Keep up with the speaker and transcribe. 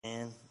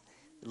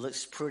it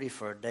looks pretty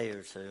for a day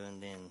or two,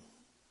 and then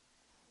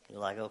you're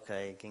like,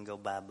 okay, it can go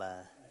bye-bye.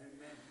 Amen.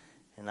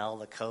 And all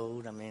the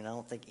cold, I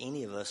don't think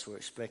any of us were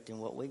expecting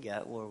what we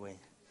got, were we?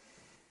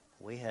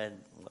 We had,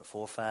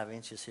 4 or 5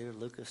 inches here,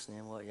 Lucas, and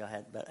then y'all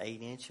had about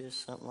 8 inches,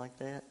 something like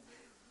that?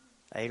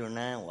 8 or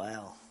 9,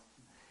 wow.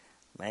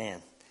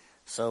 Man.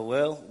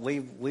 So,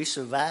 we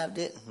survived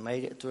it,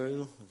 made it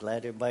through. Glad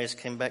everybody's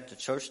came back to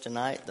church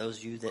tonight. Those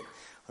of you that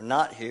are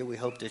not here, we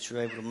hope that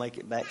you're able to make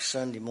it back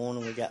Sunday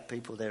morning. We got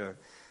people that are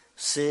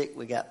sick.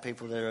 We got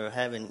people that are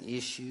having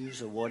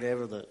issues or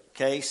whatever the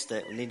case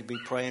that we need to be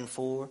praying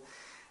for,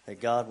 that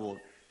God will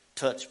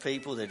touch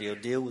people, that He'll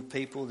deal with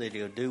people, that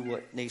He'll do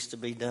what needs to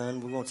be done.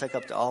 We're going to take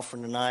up the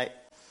offering tonight.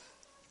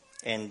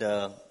 And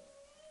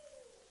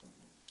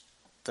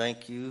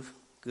thank you.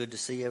 Good to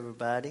see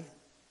everybody.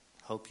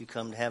 Hope you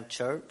come to have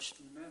church.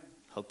 Amen.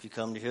 Hope you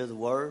come to hear the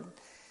word.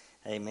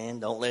 Amen.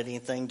 Don't let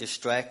anything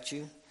distract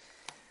you.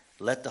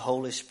 Let the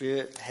Holy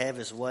Spirit have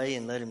His way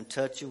and let Him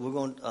touch you. We're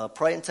going to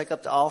pray and take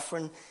up the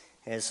offering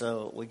as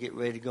we get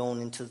ready to go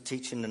on into the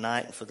teaching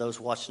tonight. And for those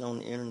watching on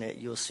the internet,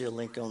 you'll see a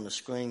link on the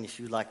screen. If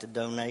you'd like to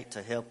donate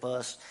to help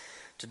us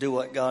to do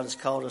what God has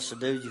called us to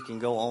do, you can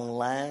go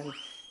online.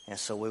 And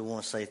so we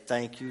want to say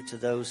thank you to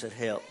those that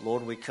help.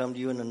 Lord, we come to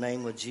you in the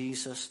name of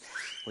Jesus.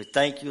 We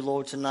thank you,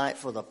 Lord, tonight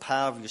for the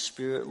power of your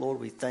Spirit. Lord,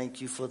 we thank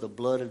you for the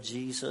blood of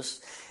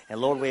Jesus. And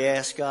Lord, we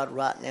ask, God,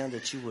 right now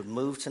that you would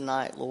move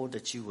tonight, Lord,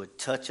 that you would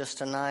touch us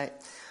tonight.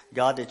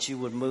 God, that you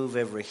would move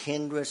every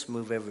hindrance,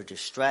 move every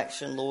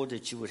distraction, Lord,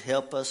 that you would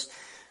help us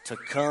to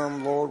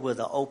come, Lord, with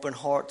an open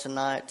heart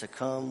tonight, to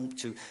come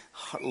to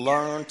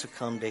learn, to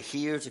come to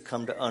hear, to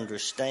come to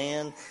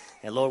understand.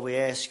 And Lord, we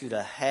ask you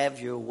to have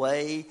your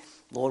way.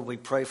 Lord, we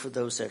pray for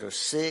those that are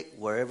sick,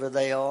 wherever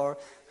they are,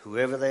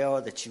 whoever they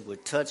are, that you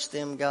would touch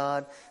them,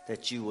 God,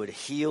 that you would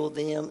heal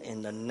them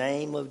in the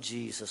name of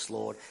Jesus,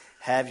 Lord.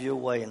 Have your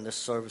way in this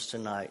service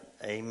tonight.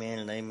 Amen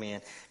and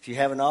amen. If you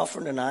have an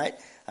offering tonight,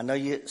 I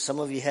know some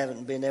of you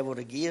haven't been able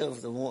to give.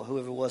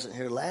 Whoever wasn't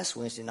here last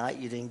Wednesday night,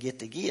 you didn't get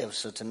to give.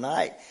 So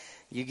tonight,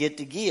 you get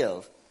to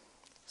give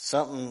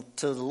something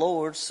to the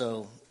Lord.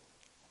 So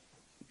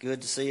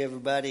good to see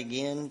everybody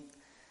again.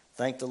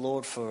 Thank the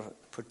Lord for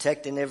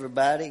protecting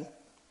everybody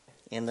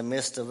in the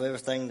midst of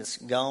everything that's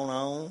gone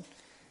on.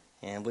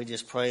 And we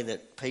just pray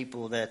that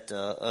people, that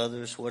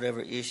others,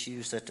 whatever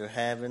issues that they're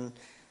having,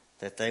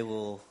 that they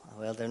will,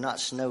 they're not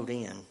snowed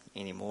in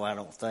anymore, I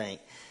don't think.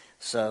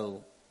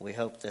 So we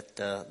hope that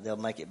they'll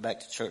make it back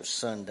to church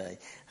Sunday.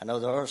 I know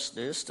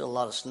there's still a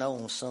lot of snow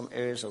on some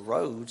areas of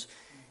roads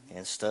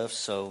and stuff,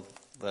 so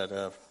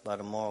but by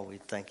tomorrow we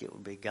think it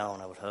would be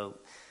gone, I would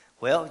hope.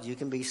 Well, you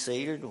can be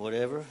seated or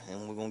whatever,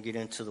 and we're going to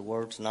get into the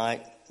word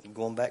tonight.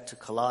 Going back to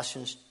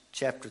Colossians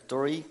chapter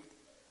 3.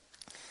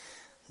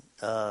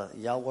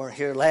 Y'all weren't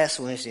here last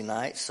Wednesday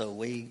night, so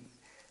we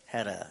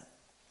had a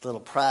little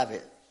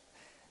private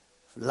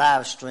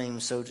live stream,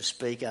 so to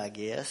speak, I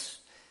guess,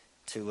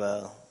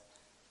 to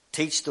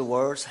teach the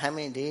words. How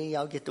many did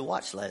y'all get to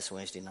watch last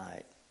Wednesday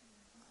night?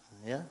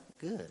 Yeah,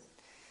 good.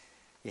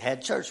 You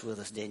had church with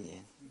us, didn't you?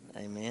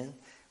 Amen.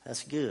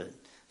 That's good.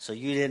 So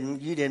you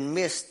didn't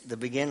miss the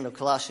beginning of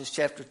Colossians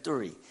chapter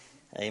 3.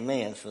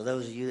 Amen. For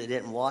those of you that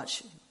didn't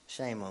watch,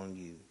 shame on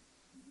you.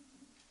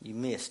 You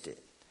missed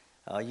it.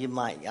 I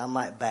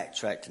might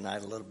backtrack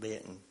tonight a little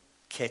bit and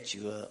catch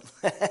you up.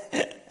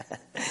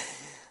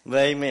 But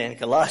amen.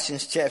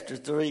 Colossians chapter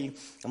 3.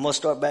 I'm going to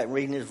start back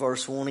reading this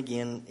verse 1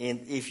 again.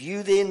 And if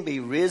you then be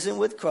risen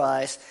with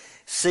Christ,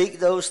 seek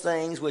those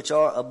things which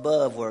are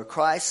above, where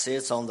Christ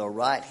sits on the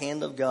right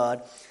hand of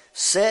God.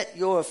 Set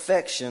your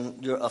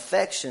affection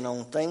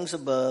on things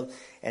above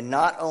and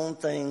not on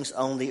things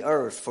on the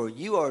earth. For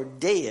you are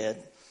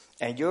dead,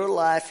 and your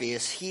life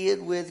is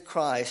hid with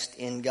Christ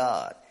in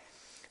God.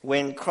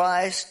 When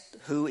Christ,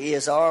 who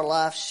is our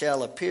life,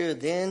 shall appear,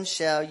 then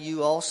shall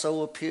you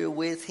also appear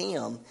with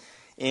him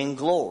in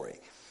glory.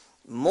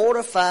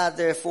 Mortify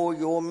therefore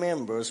your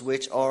members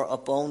which are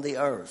upon the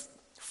earth,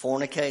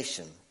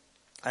 fornication,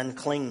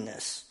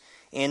 uncleanness,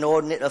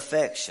 inordinate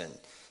affection,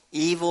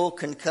 evil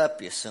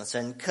concupiscence,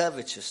 and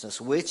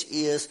covetousness, which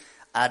is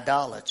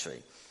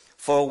idolatry.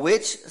 For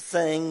which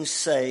things'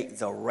 sake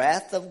the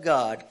wrath of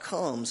God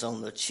comes on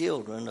the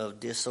children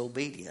of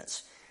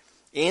disobedience,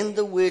 in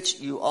the which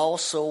you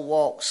also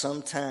walked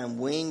sometime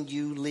when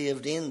you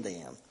lived in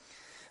them.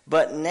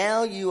 But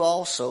now you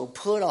also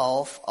put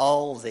off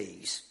all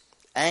these: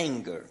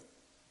 anger,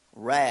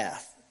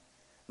 wrath,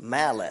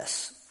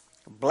 malice,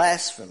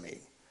 blasphemy,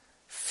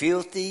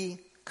 filthy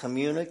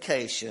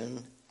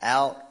communication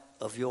out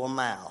of your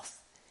mouth.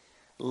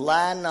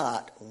 Lie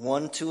not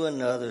one to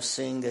another,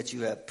 seeing that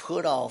you have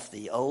put off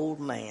the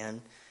old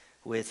man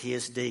with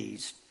his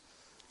deeds.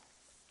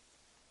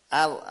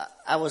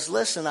 I was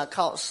listening. I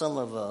caught some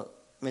of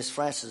Miss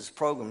Francis'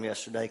 program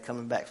yesterday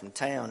coming back from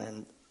town,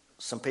 and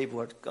some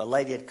people, a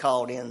lady had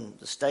called in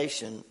the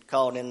station,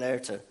 called in there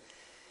to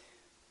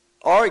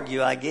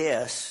argue, I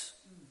guess,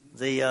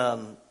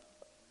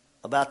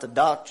 about the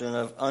doctrine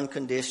of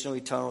unconditional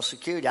eternal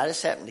security. I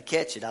just happened to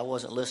catch it. I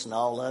wasn't listening to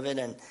all of it,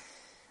 and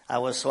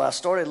I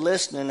started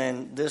listening,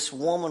 and this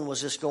woman was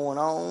just going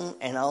on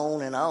and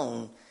on and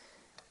on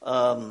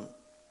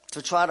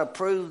to try to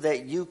prove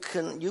that you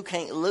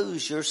can't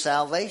lose your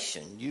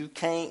salvation. You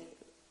can't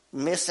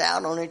miss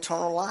out on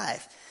eternal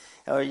life.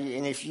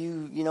 And if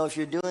if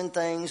you're doing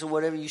things or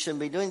whatever you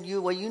shouldn't be doing,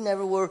 you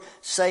never were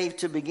saved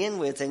to begin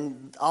with.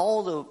 And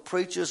all the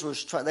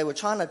preachers they were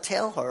trying to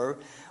tell her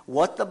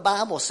what the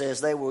Bible says.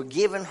 They were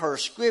giving her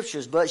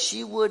scriptures, but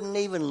she wouldn't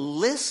even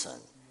listen.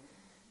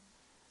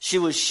 She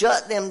would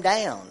shut them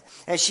down.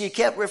 And she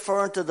kept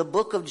referring to the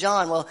book of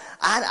John. Well,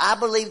 I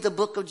believe the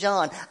book of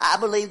John. I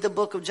believe the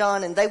book of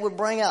John. And they would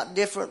bring out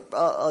different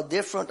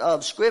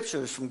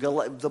scriptures from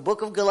the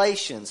book of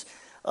Galatians.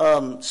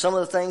 Some of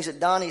the things that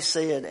Donnie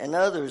said and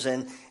others.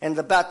 And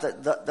about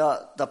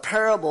the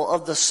parable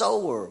of the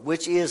sower,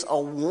 which is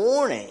a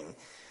warning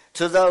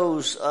to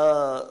those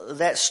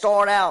that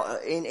start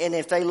out. And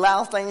if they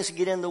allow things to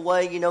get in the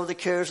way, the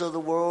cares of the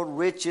world,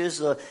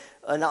 riches,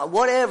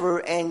 whatever,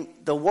 and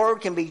the word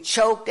can be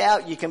choked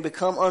out. You can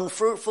become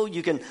unfruitful.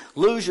 You can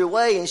lose your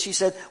way. And she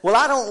said, well,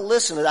 I don't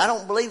listen to that. I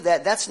don't believe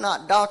that. That's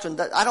not doctrine.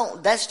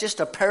 That's just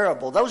a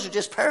parable. Those are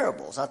just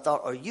parables. I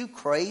thought, are you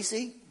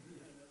crazy?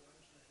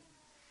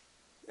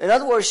 In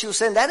other words, she was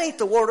saying that ain't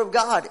the word of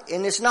God,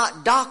 and it's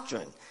not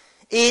doctrine.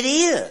 It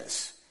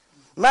is.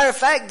 Matter of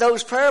fact,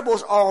 those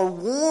parables are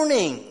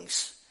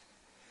warnings.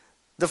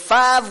 The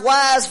 5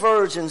 wise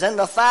virgins and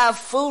the 5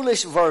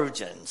 foolish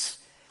virgins.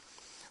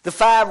 The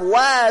 5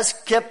 wise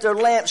kept their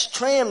lamps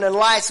trimmed and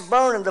lights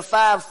burning. The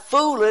 5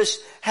 foolish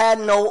had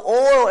no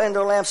oil in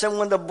their lamps. And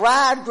when the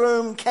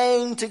bridegroom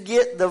came to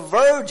get the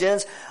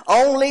virgins,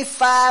 only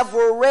 5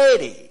 were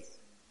ready.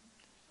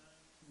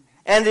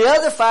 And the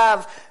other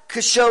 5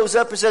 shows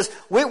up and says,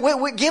 we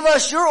give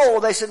us your oil.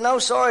 They said, no,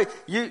 sorry,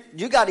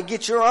 you got to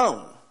get your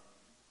own.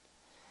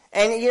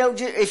 And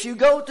if you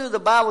go through the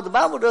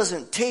Bible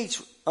doesn't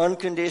teach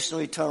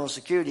unconditional eternal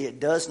security. It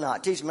does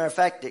not teach. As a matter of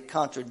fact, it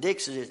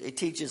contradicts it. It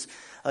teaches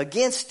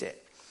against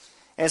it.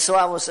 And so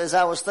as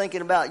I was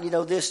thinking about,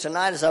 this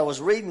tonight, as I was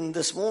reading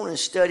this morning,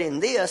 studying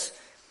this,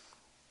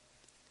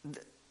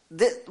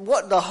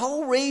 what the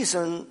whole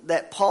reason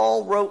that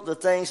Paul wrote the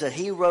things that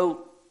he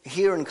wrote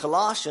here in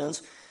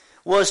Colossians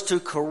was to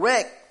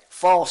correct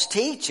false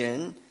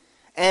teaching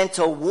and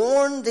to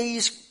warn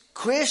these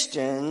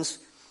Christians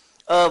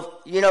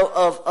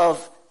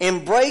of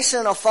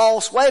embracing a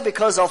false way,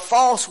 because a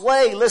false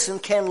way, listen,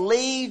 can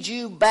lead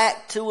you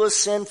back to a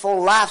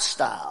sinful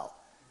lifestyle.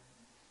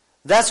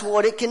 That's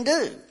what it can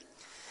do.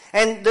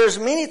 And there's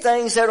many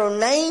things that are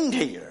named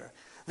here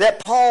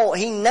that Paul,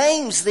 he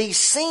names these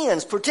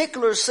sins,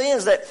 particular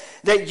sins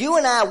that you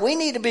and I, we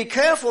need to be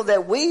careful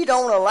that we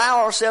don't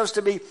allow ourselves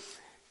to be.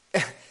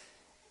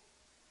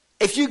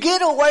 If you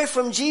get away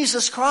from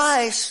Jesus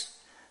Christ,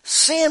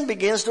 sin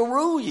begins to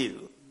rule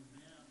you.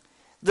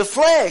 The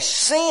flesh,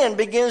 sin,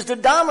 begins to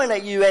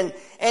dominate you. And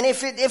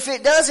if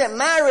it doesn't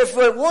matter,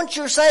 if once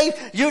you're saved,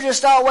 you're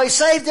just always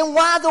saved, then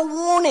why the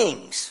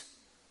warnings?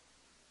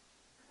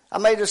 I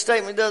made a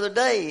statement the other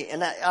day,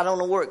 and I don't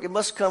know where it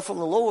must come from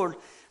the Lord,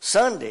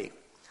 Sunday.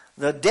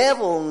 The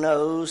devil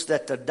knows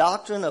that the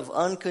doctrine of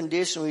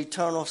unconditional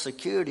eternal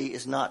security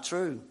is not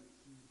true.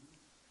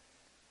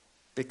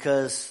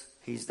 Because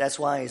that's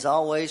why he's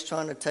always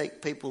trying to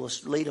take people,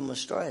 lead them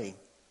astray.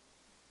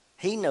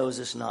 He knows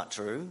it's not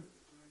true.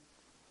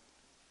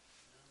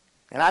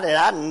 And I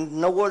didn't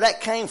know where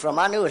that came from.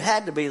 I knew it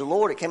had to be the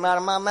Lord. It came out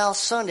of my mouth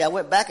Sunday. I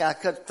went back and I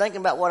kept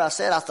thinking about what I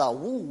said. I thought,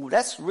 woo,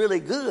 that's really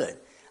good.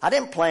 I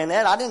didn't plan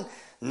that. I didn't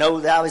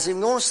know that I was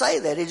even going to say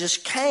that. It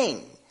just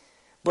came.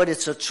 But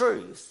it's a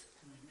truth.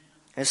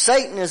 And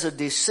Satan is a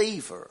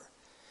deceiver.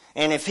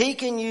 And if he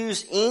can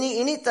use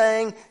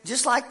anything,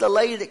 just like the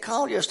lady that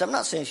called yesterday, I'm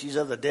not saying she's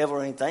of the devil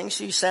or anything.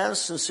 She sounds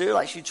sincere,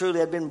 like she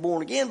truly had been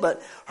born again,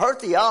 but her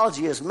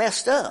theology is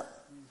messed up.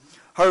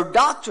 Her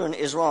doctrine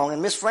is wrong.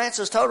 And Miss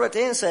Francis told her at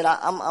the end, said,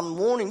 I'm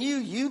warning you,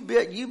 you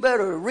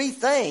better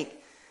rethink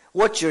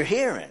what you're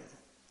hearing.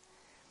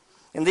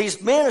 And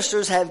these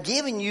ministers have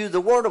given you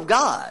the Word of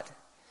God.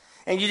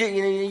 And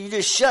you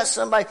just shut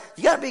somebody.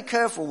 You got to be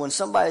careful when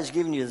somebody's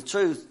giving you the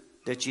truth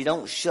that you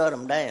don't shut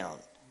them down.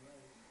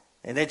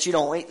 And that you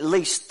don't at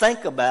least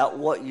think about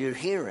what you're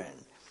hearing.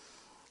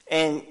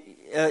 And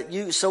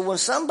so when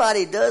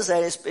somebody does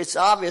that, it's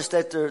obvious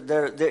that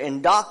they're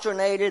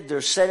indoctrinated,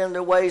 they're set in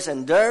their ways,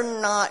 and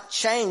they're not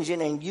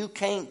changing, and you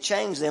can't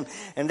change them.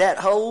 And that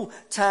whole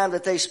time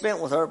that they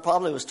spent with her,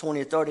 probably was 20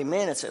 or 30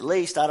 minutes at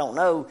least, I don't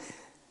know,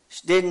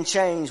 didn't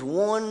change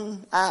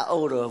one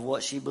iota of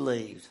what she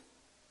believed.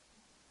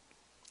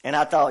 And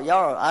I thought,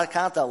 y'all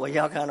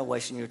kind of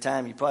wasting your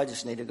time. You probably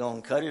just need to go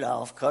and cut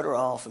her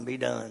off and be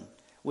done.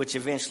 Which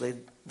eventually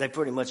they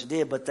pretty much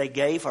did, but they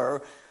gave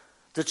her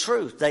the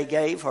truth. They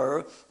gave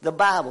her the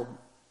Bible,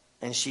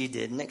 and she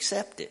didn't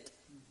accept it.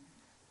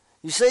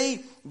 You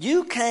see,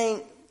 you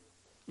can't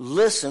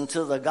listen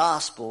to the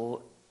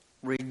gospel,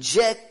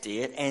 reject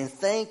it, and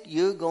think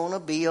you're going to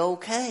be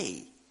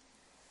okay.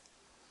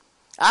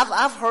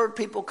 I've heard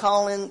people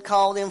call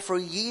them for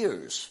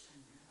years,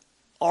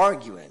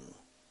 arguing,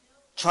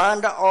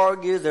 trying to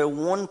argue their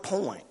one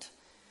point.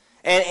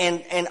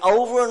 And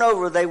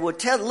over they would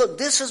tell, look,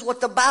 this is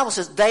what the Bible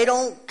says. They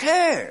don't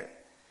care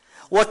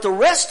what the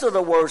rest of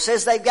the Word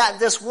says. They've got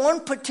this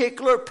one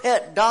particular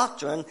pet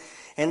doctrine,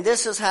 and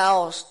this is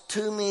how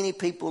too many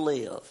people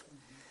live.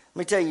 Let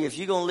me tell you, if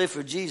you're going to live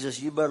for Jesus,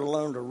 you better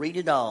learn to read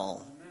it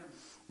all.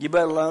 You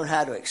better learn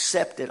how to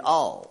accept it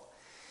all.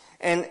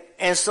 And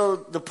so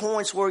the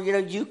points where, you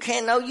don't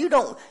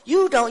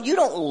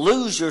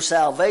lose your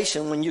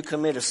salvation when you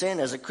commit a sin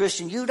as a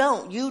Christian. You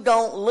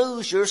don't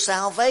lose your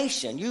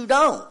salvation. You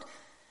don't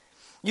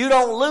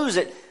lose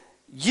it.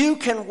 You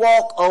can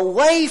walk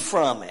away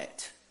from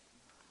it.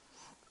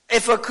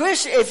 If a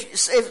Christian,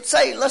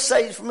 let's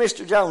say for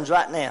Mr. Jones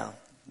right now,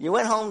 you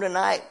went home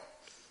tonight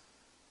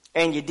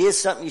and you did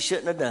something you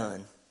shouldn't have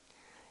done.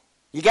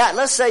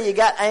 Let's say you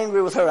got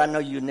angry with her. I know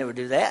you'd never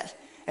do that.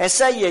 And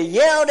say you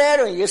yelled at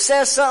her and you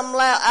said something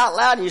out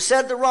loud and you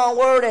said the wrong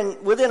word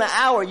and within an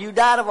hour you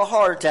died of a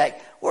heart attack.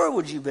 Where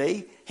would you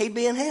be? He'd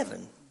be in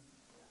heaven.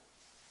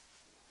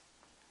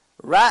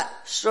 Right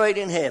straight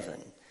in heaven.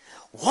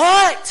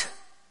 What?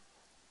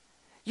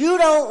 You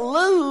don't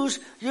lose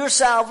your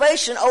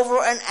salvation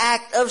over an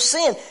act of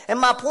sin. And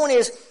my point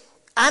is,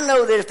 I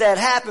know that if that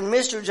happened,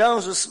 Mr.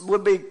 Jones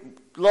would be,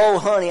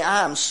 Lord, honey,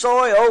 I'm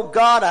sorry. Oh,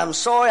 God, I'm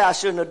sorry. I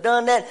shouldn't have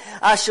done that.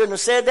 I shouldn't have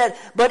said that.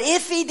 But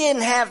if he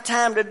didn't have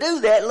time to do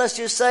that, let's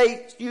just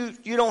say you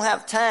don't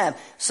have time.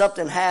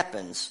 Something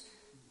happens.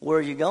 Where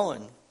are you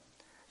going?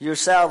 Your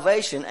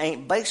salvation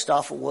ain't based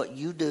off of what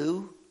you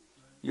do.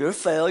 Your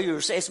failure.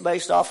 It's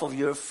based off of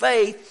your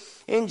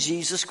faith in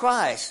Jesus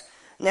Christ.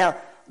 Now,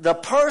 the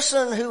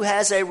person who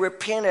has a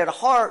repentant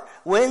heart,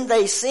 when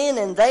they sin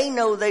and they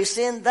know they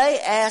sin, they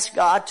ask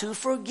God to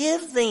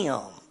forgive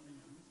them.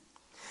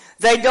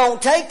 They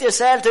don't take this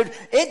attitude,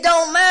 it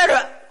don't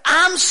matter,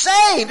 I'm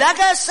saved. I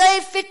got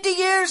saved 50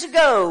 years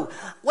ago.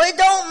 Well, it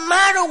don't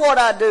matter what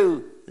I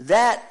do.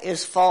 That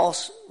is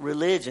false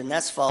religion.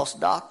 That's false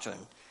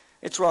doctrine.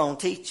 It's wrong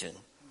teaching.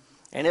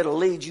 And it'll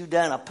lead you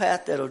down a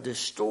path that'll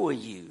destroy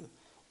you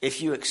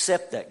if you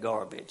accept that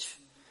garbage.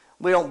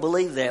 We don't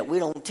believe that. We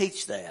don't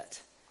teach that.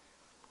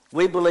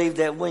 We believe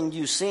that when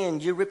you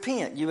sin, you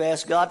repent. You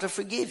ask God to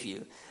forgive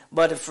you.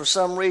 But if for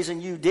some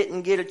reason you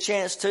didn't get a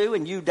chance to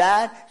and you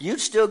died,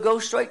 you'd still go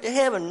straight to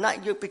heaven.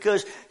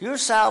 Because your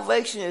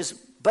salvation is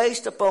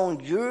based upon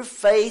your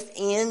faith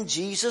in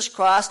Jesus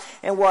Christ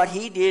and what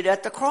he did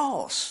at the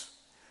cross.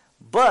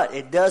 But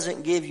it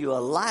doesn't give you a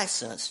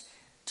license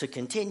to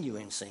continue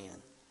in sin.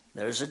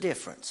 There's a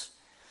difference.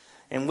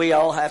 And we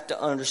all have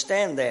to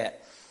understand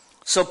that.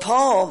 So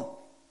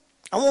Paul,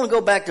 I want to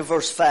go back to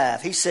verse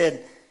 5. He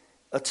said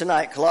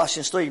tonight,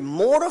 Colossians 3,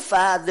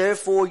 mortify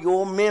therefore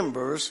your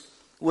members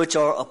which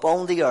are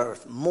upon the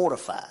earth.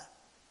 Mortify.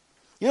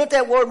 You know what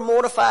that word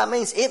mortify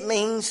means? It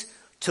means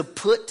to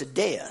put to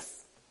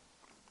death.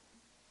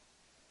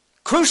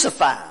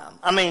 Crucify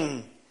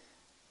them.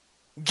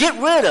 Get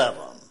rid of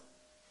them.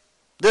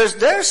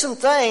 There's some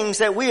things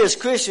that we as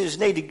Christians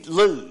need to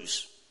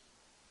lose.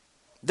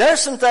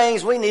 There's some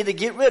things we need to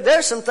get rid of.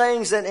 There's some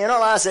things that in our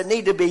lives that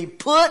need to be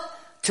put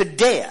to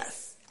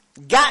death.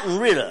 Gotten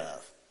rid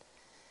of.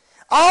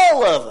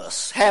 All of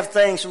us have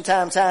things from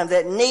time to time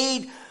that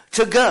need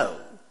to go.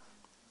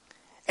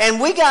 And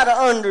we got to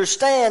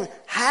understand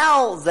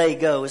how they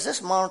go. Is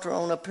this monitor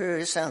on up here?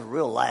 It sounds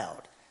real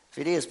loud. If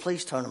it is,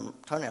 please turn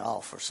it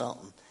off or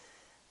something.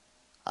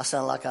 I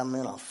sound like I'm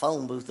in a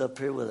phone booth up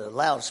here with a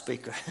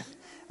loudspeaker.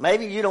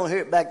 Maybe you don't hear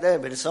it back there,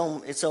 but it's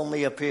on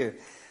me up here.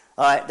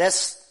 All right, did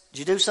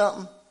you do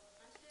something?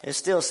 It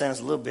still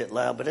sounds a little bit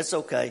loud, but it's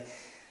okay.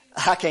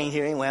 I can't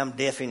hear anyway. I'm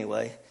deaf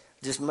anyway.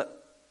 Just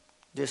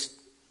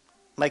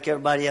make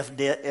everybody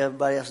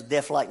else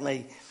deaf like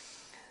me.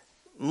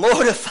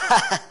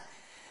 Mortify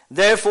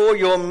therefore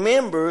your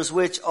members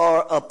which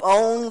are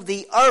upon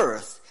the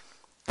earth.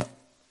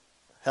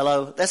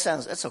 Hello?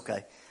 That's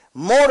okay.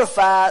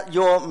 Mortify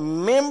your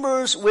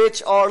members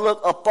which are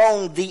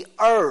upon the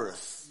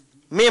earth.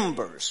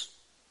 Members.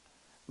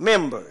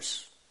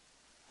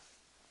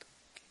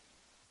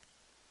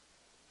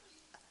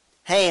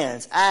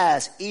 Hands,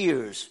 eyes,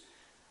 ears,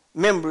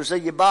 members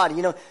of your body.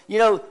 You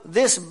know,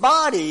 this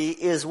body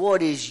is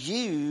what is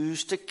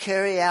used to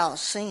carry out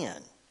sin.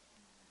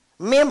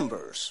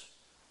 Members.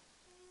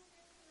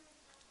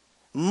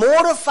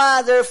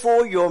 Mortify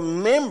therefore your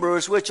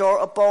members which are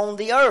upon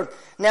the earth.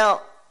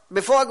 Now,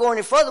 before I go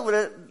any further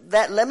with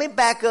that, let me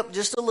back up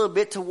just a little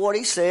bit to what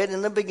he said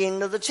in the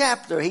beginning of the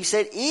chapter. He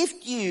said,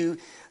 if you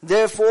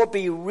therefore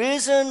be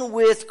risen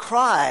with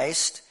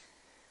Christ,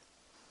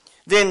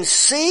 then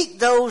seek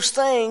those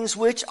things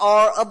which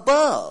are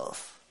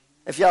above.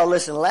 If y'all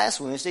listened last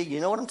Wednesday,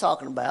 you know what I'm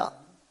talking about.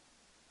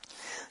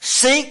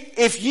 Seek,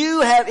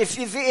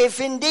 if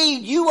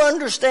indeed you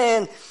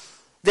understand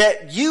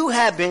that you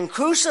have been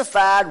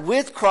crucified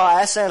with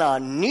Christ and a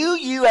new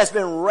you has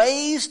been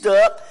raised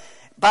up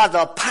by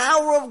the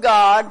power of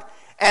God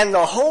and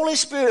the Holy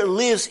Spirit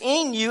lives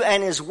in you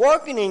and is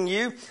working in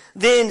you,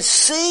 then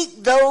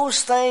seek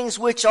those things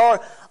which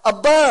are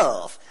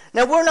above.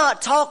 Now we're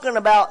not talking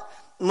about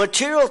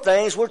material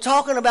things. We're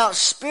talking about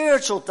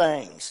spiritual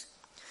things.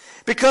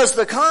 Because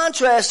the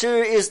contrast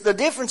here is, the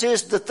difference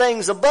is the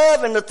things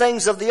above and the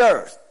things of the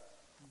earth.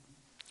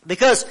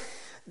 Because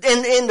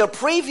in the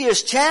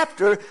previous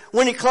chapter,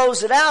 when he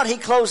closed it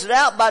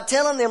out by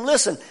telling them,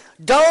 listen,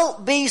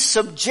 don't be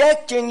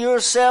subjecting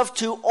yourself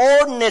to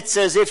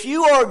ordinances. If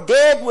you are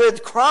dead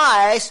with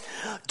Christ,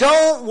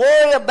 don't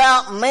worry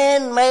about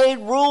man-made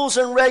rules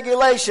and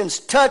regulations.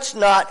 Touch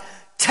not,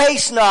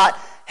 taste not,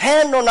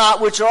 handle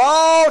not, which are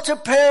all to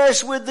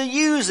perish with the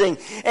using.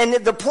 And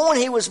the point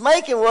he was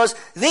making was,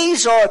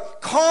 these are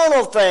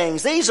carnal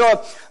things. These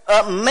are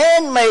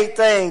man-made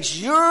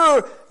things.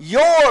 Your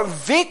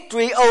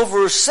victory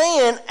over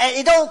sin, and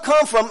it don't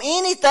come from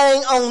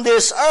anything on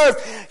this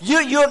earth.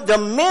 The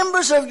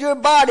members of your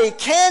body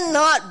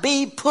cannot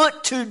be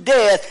put to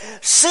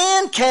death.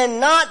 Sin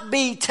cannot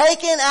be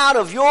taken out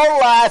of your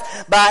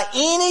life by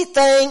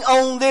anything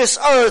on this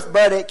earth,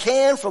 but it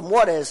can from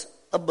what is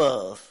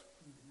above.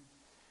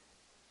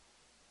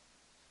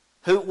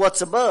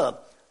 What's above?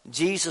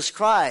 Jesus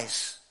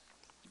Christ,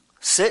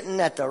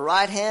 sitting at the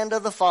right hand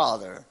of the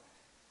Father,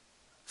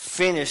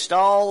 finished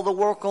all the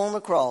work on the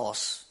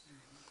cross.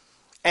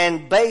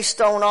 And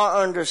based on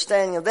our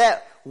understanding of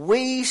that,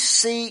 we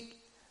seek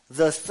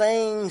the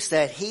things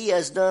that he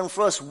has done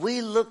for us.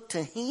 We look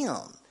to him.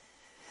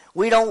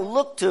 We don't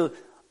look to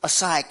a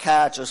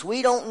psychiatrist.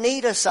 We don't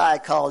need a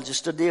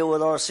psychologist to deal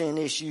with our sin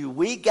issue.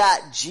 We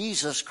got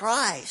Jesus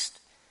Christ.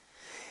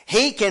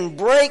 He can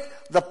break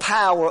the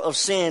power of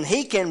sin.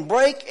 He can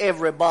break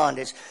every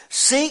bondage.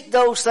 Seek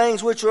those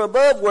things which are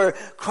above, where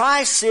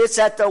Christ sits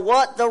at the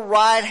what? The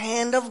right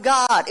hand of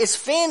God. It's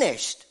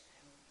finished.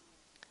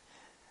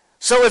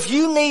 So if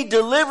you need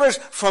deliverance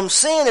from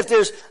sin, if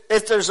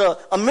there's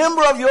a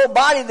member of your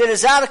body that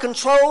is out of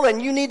control and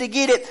you need to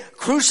get it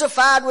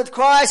crucified with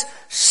Christ,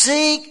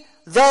 seek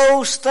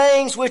those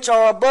things which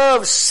are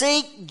above.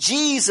 Seek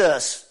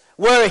Jesus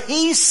where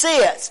he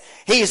sits.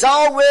 He's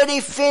already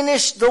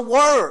finished the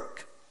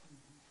work.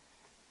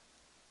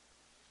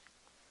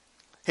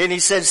 And he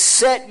said,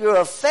 set your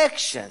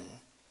affection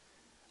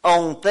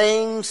on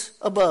things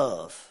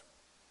above.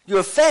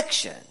 Your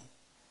affection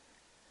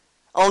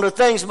on the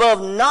things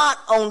above, not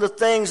on the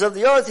things of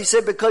the earth. He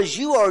said, because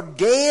you are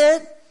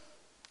dead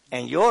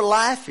and your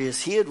life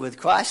is hid with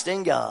Christ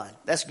in God.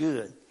 That's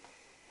good.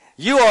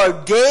 You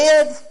are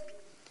dead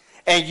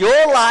and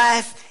your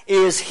life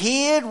is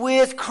hid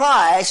with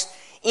Christ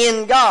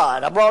in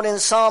God. I brought in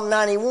Psalm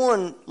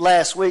 91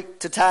 last week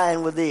to tie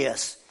in with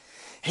this.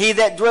 He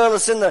that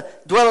dwelleth in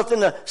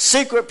the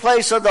secret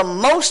place of the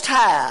Most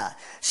High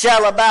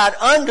shall abide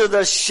under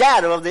the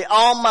shadow of the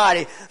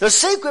Almighty. The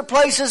secret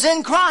place is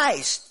in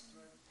Christ.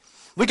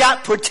 We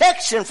got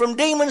protection from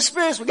demon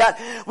spirits.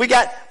 We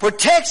got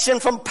protection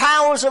from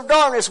powers of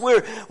darkness.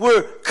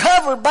 We're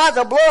covered by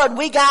the blood.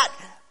 We got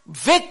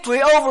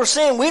victory over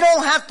sin. We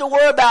don't have to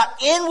worry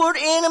about inward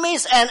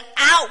enemies and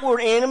outward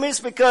enemies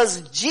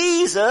because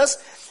Jesus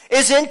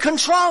is in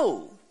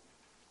control.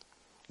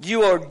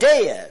 You are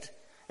dead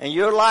and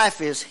your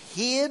life is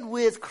hid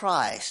with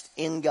Christ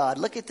in God.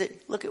 Look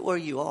at where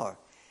you are.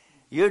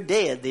 You're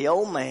dead. The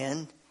old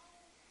man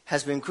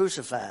has been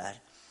crucified.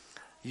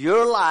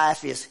 Your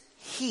life is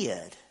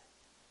hid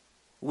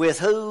with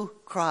who?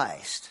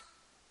 Christ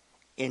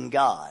in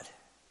God.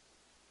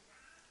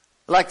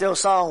 Like the old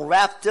song,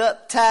 wrapped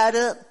up, tied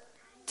up,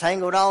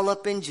 tangled all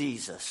up in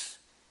Jesus.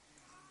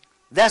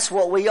 That's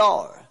what we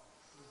are.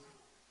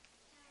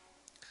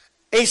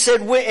 He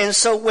said, and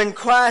so when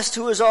Christ,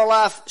 who is our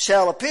life,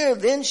 shall appear,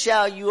 then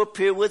shall you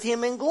appear with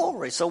him in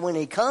glory. So when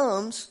he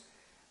comes,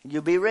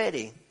 you'll be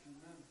ready.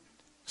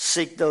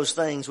 Seek those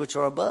things which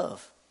are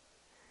above.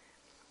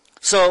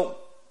 So,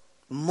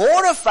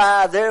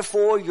 mortify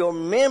therefore your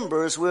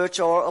members which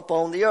are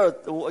upon the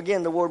earth.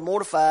 Again, the word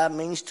mortify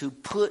means to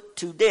put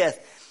to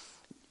death.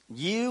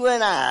 You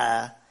and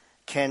I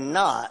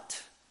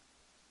cannot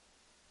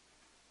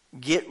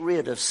get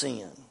rid of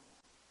sin.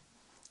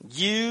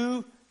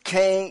 You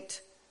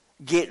can't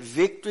get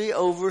victory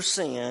over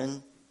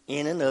sin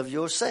in and of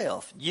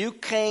yourself. You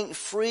can't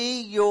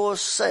free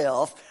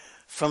yourself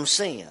from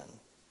sin.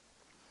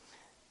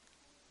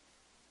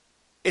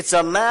 It's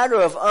a matter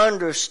of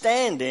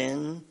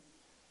understanding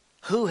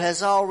who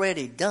has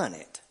already done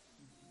it.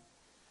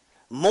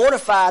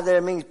 Mortify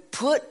there means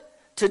put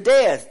to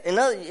death. In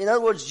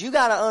other words, you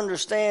got to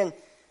understand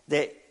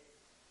that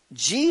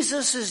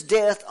Jesus'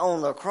 death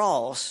on the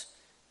cross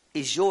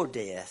is your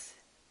death.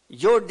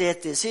 Your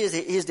death is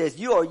his death.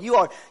 You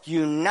are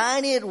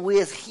united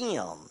with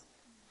him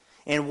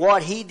in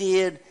what he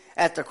did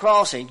at the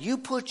cross, and you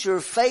put your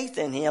faith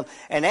in him.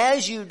 And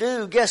as you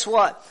do, guess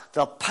what?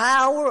 The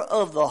power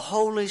of the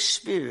Holy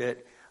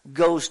Spirit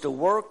goes to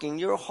work in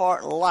your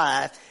heart and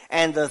life,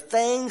 and the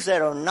things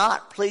that are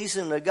not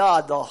pleasing to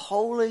God, the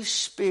Holy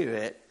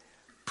Spirit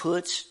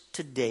puts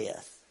to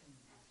death.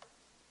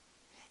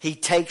 He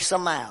takes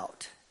them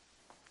out.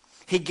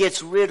 He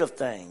gets rid of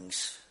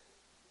things.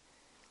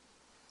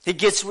 He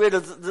gets rid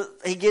of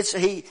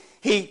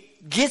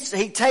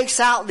he takes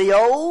out the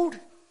old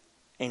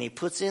and he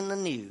puts in the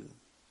new.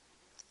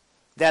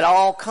 That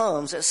all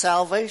comes at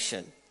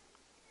salvation.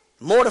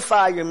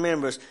 Mortify your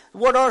members.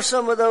 What are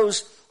some of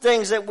those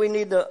things that we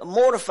need to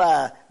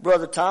mortify,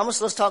 Brother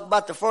Thomas? Let's talk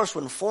about the first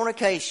one,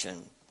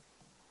 fornication.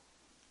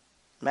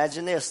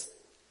 Imagine this.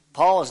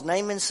 Paul is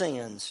naming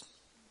sins.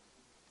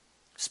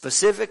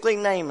 Specifically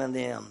naming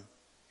them.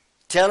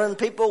 Telling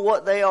people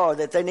what they are.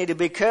 That they need to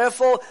be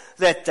careful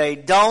that they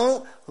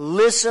don't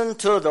listen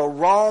to the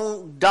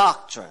wrong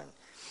doctrine.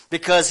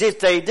 Because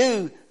if they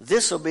do,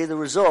 this will be the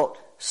result.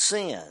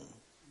 Sin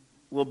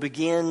will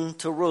begin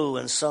to rule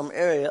in some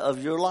area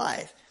of your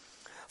life.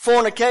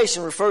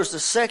 Fornication refers to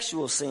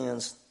sexual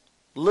sins,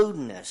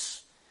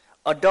 lewdness,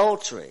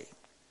 adultery,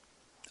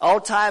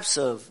 all types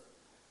of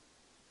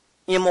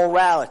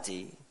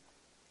immorality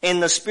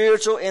in the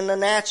spiritual, in the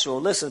natural.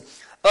 Listen,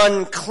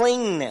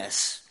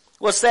 uncleanness.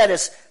 What's that?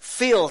 It's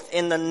filth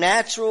in the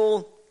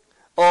natural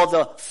or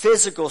the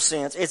physical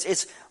sense.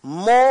 It's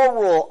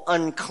moral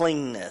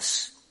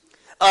uncleanness,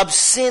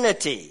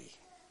 obscenity.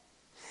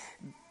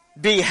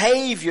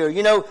 Behavior,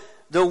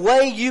 the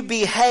way you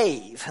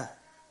behave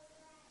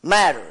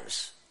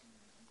matters.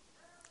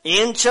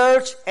 In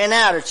church and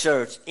out of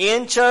church.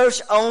 In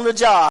church on the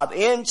job.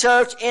 In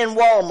church in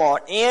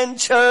Walmart. In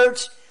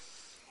church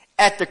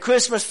at the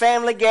Christmas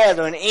family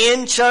gathering.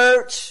 In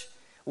church,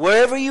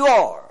 wherever you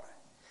are.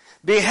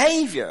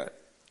 Behavior.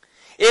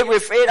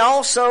 It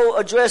also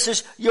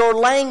addresses your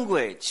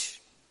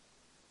language.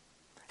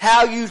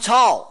 How you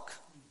talk.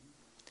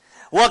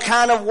 What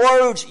kind of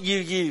words you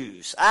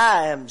use.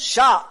 I am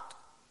shocked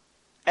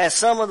at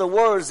some of the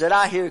words that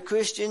I hear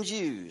Christians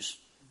use.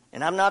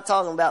 And I'm not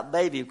talking about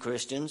baby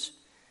Christians.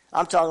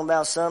 I'm talking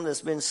about some that's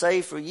been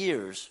saved for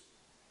years.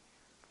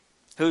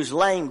 Whose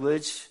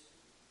language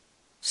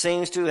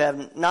seems to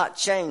have not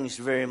changed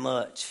very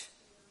much.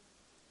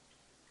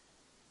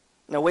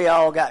 Now we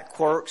all got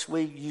quirks.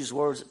 We use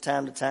words at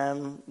time to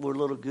time. We're a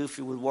little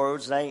goofy with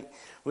words. That ain't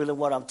really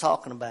what I'm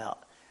talking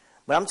about.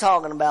 But I'm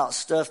talking about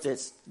stuff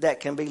that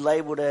can be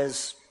labeled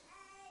as,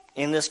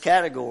 in this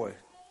category,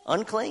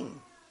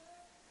 unclean.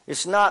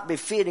 It's not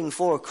befitting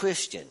for a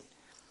Christian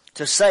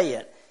to say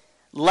it.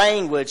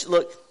 Language,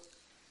 look,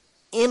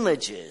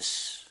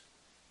 images,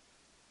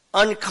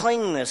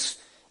 uncleanness,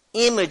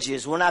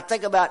 images. When I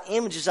think about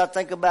images, I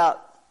think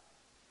about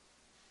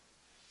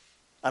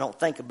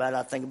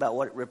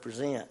what it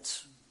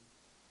represents.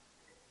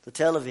 The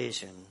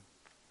television,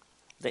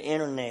 the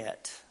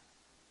internet,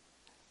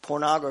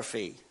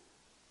 pornography.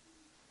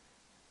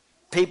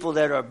 People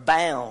that are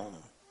bound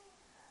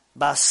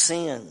by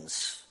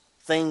sins,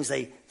 things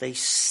they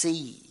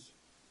see.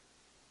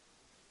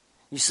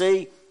 You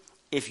see,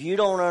 if you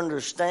don't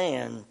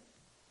understand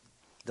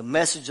the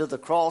message of the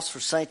cross for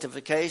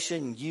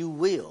sanctification, you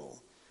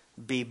will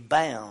be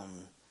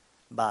bound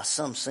by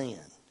some sin.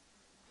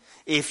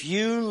 If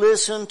you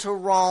listen to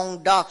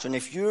wrong doctrine,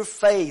 if your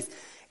faith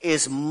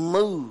is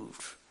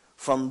moved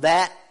from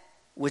that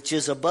which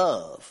is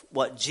above,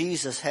 what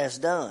Jesus has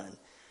done,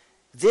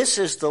 this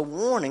is the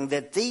warning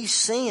that these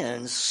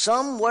sins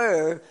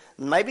somewhere,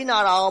 maybe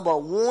not all,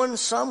 but one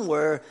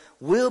somewhere,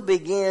 will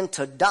begin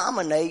to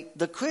dominate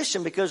the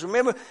Christian. Because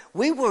remember,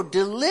 we were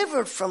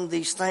delivered from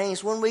these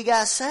things when we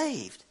got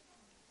saved.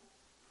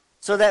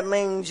 So that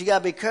means you got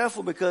to be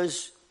careful,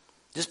 because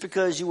just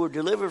because you were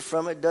delivered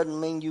from it doesn't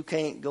mean you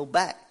can't go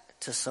back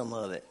to some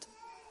of it.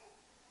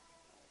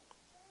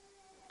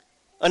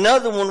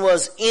 Another one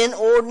was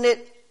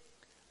inordinate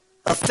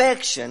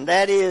affection.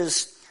 That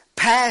is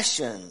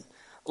passion,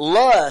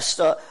 lust,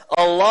 a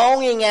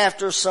longing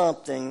after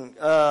something,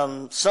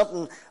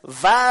 something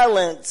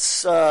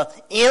violence,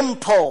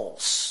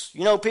 impulse.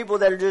 You know, people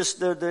that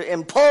are they're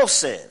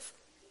impulsive.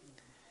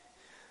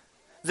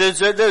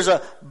 There's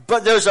a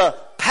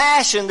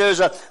passion, there's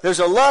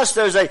a lust,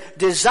 there's a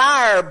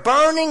desire,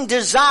 burning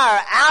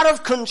desire, out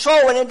of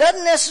control. And it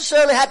doesn't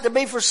necessarily have to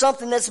be for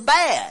something that's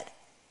bad.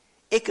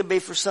 It could be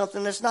for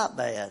something that's not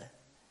bad.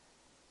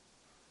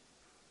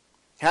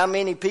 How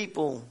many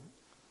people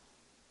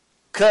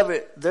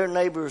covet their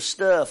neighbor's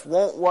stuff,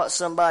 want what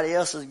somebody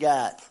else has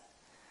got,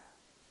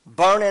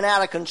 burning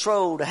out of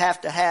control to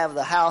have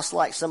the house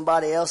like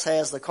somebody else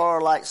has, the car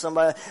like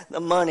somebody,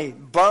 the money,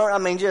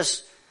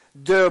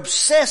 they're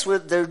obsessed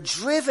with it, they're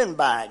driven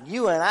by it.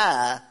 You and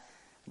I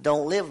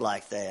don't live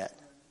like that.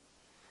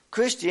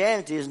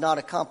 Christianity is not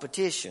a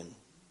competition.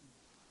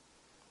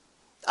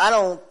 I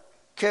don't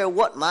care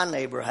what my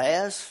neighbor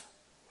has.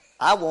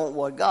 I want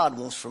what God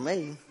wants for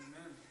me.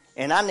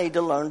 And I need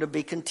to learn to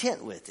be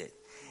content with it.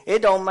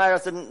 It don't matter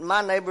if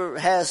my neighbor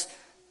has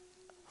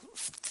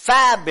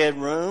 5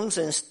 bedrooms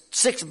and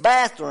 6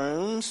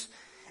 bathrooms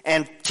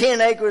and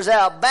 10 acres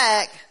out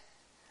back.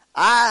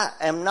 I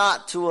am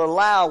not to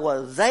allow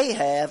what they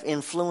have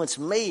influence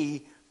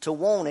me to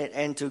want it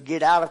and to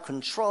get out of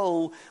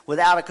control with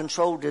out of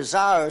control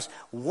desires,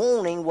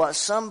 wanting what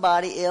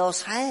somebody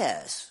else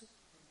has.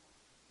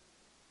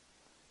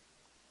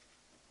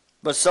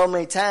 But so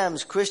many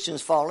times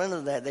Christians fall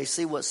into that. They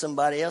see what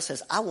somebody else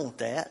has. I want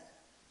that.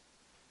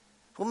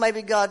 Well,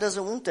 maybe God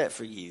doesn't want that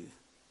for you.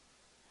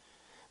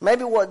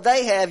 Maybe what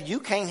they have you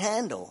can't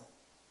handle.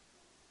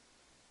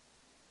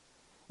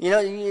 You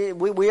know,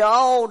 we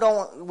all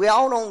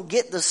don't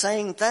get the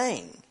same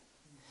thing.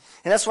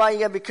 And that's why you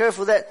got to be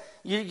careful that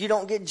you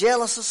don't get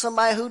jealous of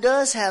somebody who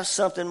does have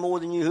something more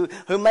than you,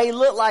 who may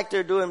look like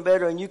they're doing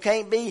better, and you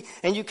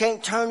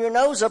can't turn your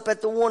nose up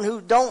at the one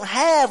who don't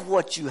have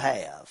what you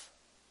have.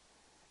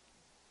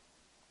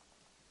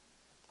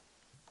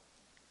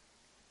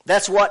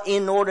 That's what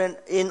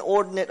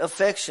inordinate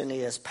affection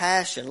is.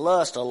 Passion,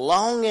 lust, a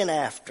longing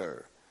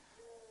after.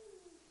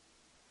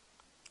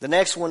 The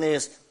next one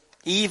is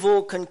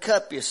evil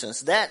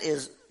concupiscence. That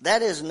is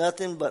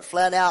nothing but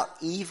flat out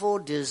evil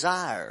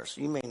desires.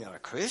 You mean a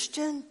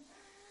Christian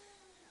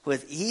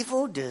with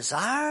evil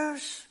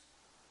desires?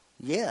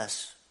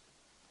 Yes.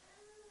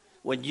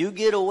 When you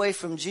get away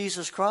from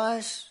Jesus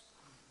Christ,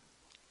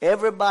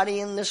 everybody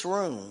in this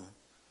room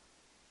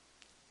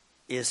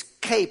is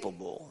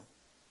capable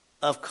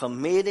of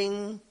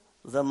committing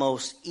the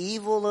most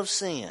evil of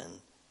sin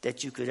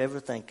that you could ever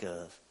think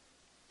of.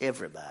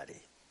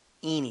 Everybody.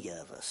 Any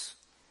of us.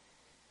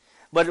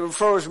 But it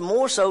refers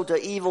more so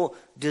to evil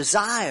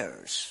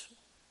desires.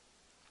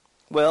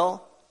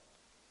 Well,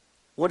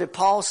 what did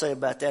Paul say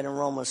about that in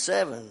Romans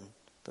 7?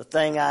 The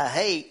thing I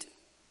hate,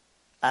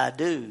 I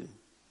do.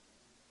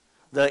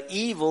 The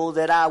evil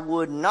that I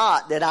would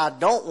not, that I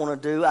don't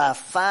want to do, I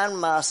find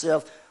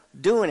myself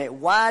doing it.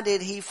 Why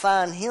did he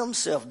find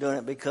himself doing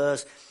it?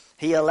 Because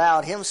he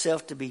allowed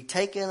himself to be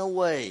taken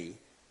away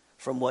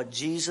from what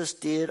Jesus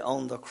did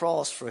on the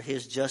cross for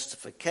his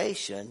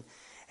justification,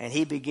 and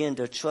he began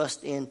to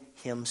trust in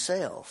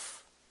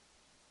himself.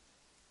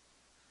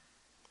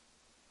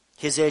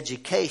 His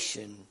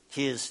education,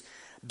 his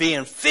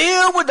being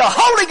filled with the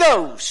Holy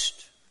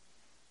Ghost,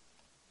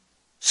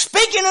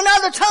 speaking in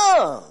other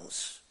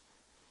tongues,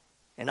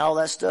 and all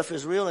that stuff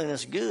is real and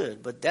it's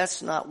good, but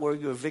that's not where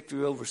your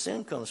victory over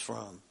sin comes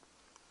from.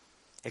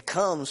 It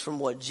comes from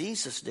what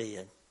Jesus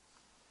did.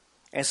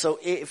 And so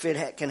if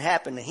it can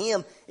happen to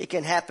him, it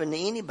can happen to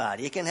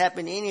anybody. It can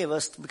happen to any of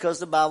us because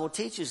the Bible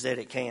teaches that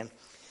it can.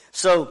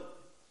 So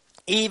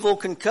evil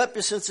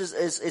concupiscence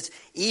is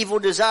evil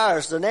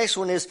desires. The next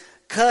one is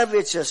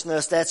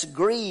covetousness. That's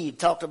greed.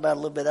 Talked about a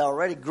little bit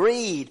already.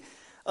 Greed,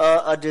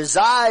 a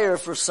desire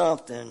for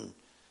something,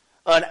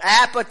 an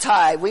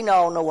appetite. We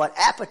all know what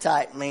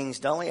appetite means,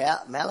 don't we?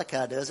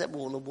 Malachi does. That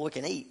little boy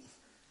can eat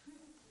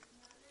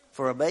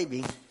for a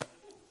baby.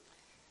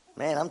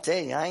 Man, I'm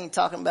telling you, I ain't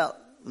talking about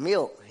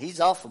milk. He's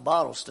off of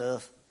bottle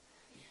stuff.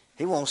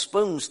 He wants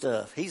spoon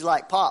stuff. He's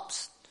like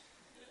Pops.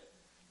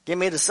 Give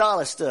me the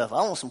solid stuff. I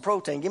want some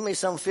protein. Give me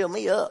something to fill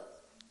me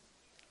up.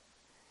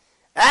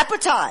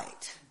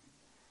 Appetite.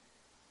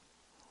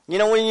 You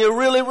know, when you're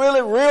really,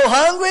 really, real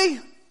hungry,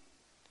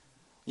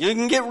 you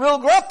can get real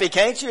grumpy,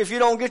 can't you, if you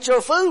don't get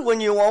your food when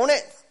you want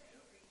it?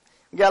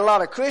 You got a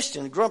lot of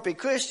Christians, grumpy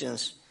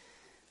Christians,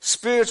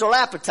 spiritual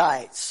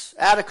appetites,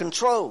 out of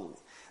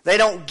control. They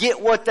don't get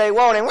what they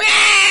want,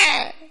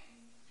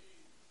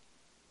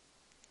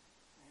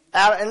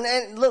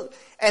 and look,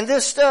 and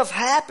this stuff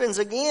happens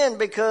again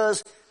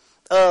because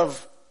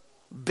of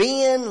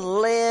being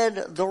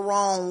led the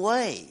wrong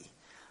way,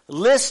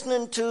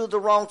 listening to the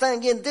wrong thing.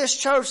 Again, this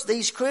church,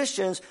 these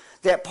Christians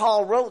that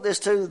Paul wrote this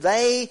to,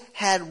 they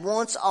had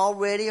once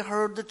already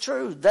heard the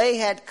truth. They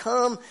had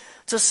come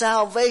to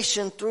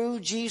salvation through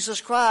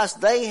Jesus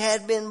Christ. They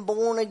had been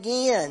born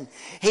again.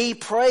 He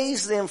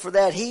praised them for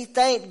that. He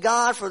thanked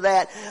God for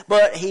that.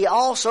 But he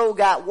also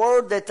got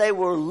word that they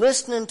were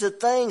listening to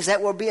things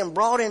that were being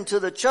brought into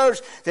the church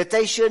that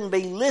they shouldn't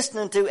be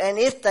listening to. And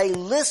if they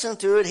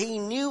listened to it, he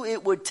knew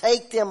it would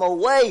take them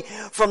away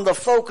from the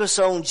focus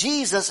on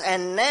Jesus.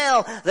 And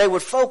now they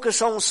would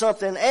focus on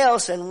something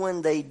else. And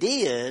when they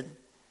did,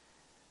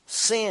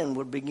 sin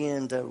would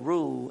begin to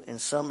rule in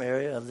some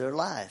area of their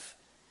life.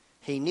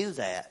 He knew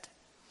that.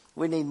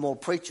 We need more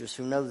preachers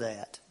who know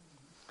that.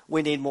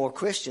 We need more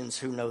Christians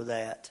who know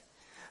that.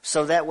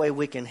 So that way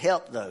we can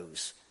help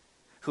those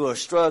who are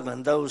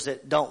struggling, those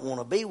that don't want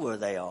to be where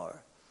they are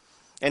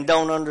and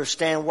don't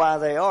understand why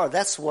they are.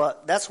 That's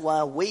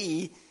why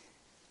we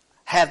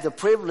have the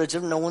privilege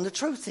of knowing the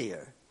truth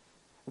here.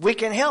 We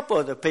can help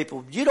other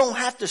people. You don't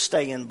have to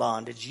stay in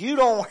bondage. You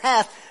don't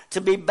have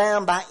to be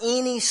bound by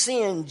any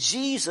sin.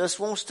 Jesus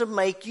wants to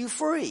make you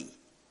free.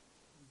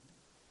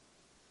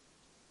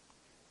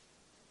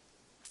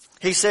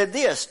 He said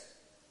this,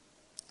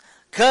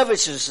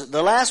 covetousness.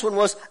 The last one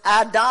was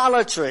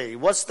idolatry.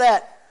 What's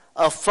that?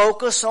 A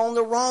focus on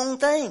the wrong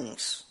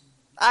things.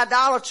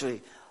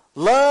 Idolatry.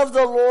 Love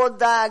the Lord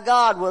thy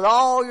God with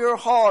all your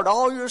heart,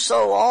 all your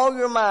soul, all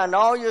your mind,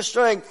 all your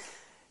strength.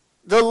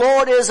 The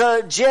Lord is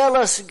a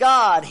jealous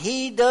God.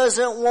 He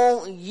doesn't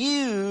want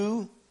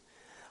you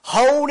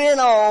holding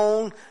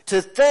on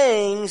to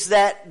things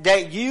that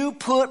you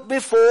put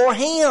before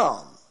Him.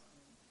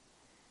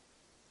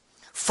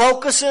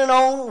 Focusing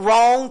on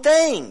wrong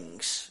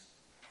things.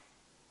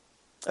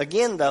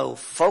 Again though,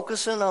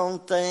 focusing on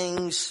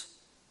things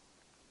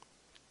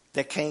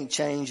that can't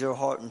change your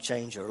heart and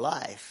change your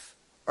life.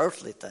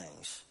 Earthly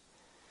things.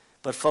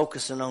 But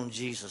focusing on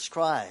Jesus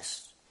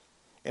Christ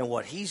and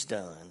what He's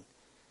done.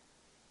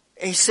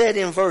 He said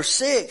in verse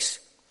 6,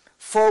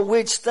 for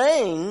which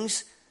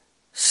things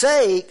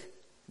sake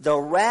the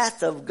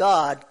wrath of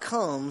God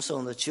comes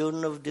on the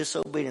children of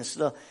disobedience.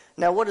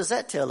 Now what does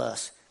that tell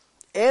us?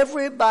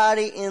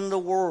 Everybody in the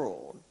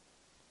world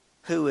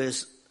who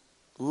is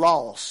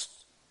lost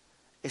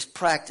is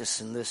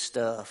practicing this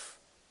stuff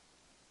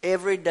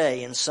every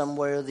day in some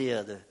way or the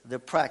other. They're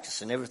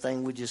practicing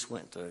everything we just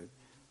went through.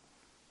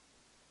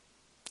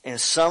 In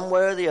some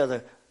way or the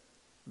other,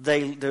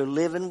 they're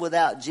living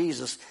without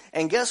Jesus.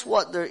 And guess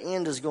what their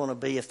end is going to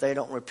be if they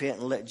don't repent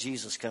and let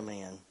Jesus come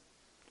in?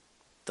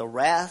 The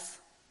wrath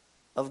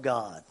of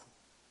God.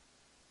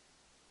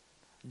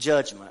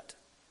 Judgment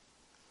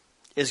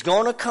is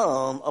going to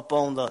come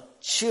upon the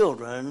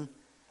children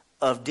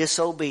of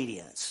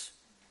disobedience.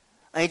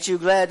 Ain't you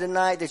glad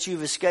tonight that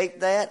you've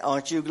escaped that?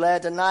 Aren't you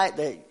glad tonight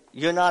that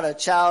you're not a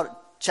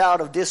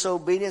child of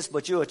disobedience,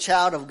 but you're a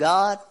child of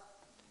God?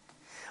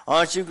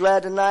 Aren't you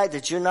glad tonight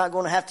that you're not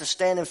going to have to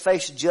stand and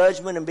face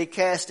judgment and be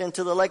cast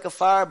into the lake of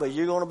fire, but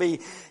you're going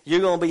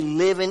to be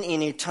living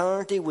in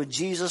eternity with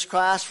Jesus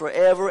Christ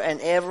forever and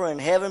ever in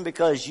heaven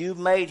because you've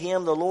made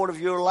Him the Lord of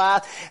your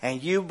life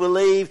and you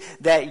believe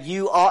that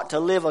you ought to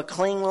live a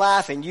clean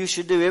life and you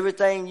should do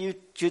everything you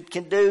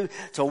can do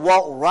to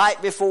walk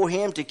right before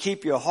Him, to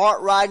keep your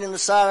heart right in the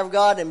sight of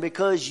God, and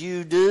because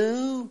you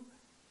do,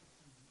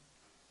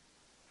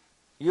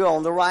 you're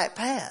on the right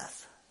path.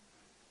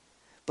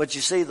 But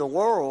you see, the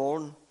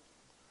world,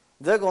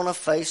 they're going to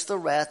face the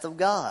wrath of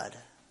God.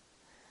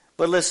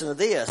 But listen to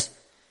this.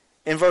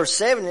 In verse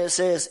 7 it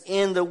says,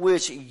 in the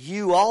which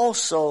you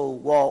also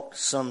walked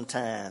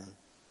sometime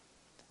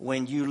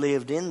when you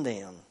lived in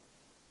them.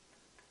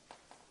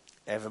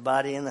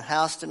 Everybody in the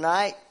house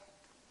tonight?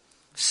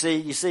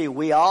 You see,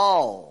 we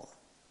all.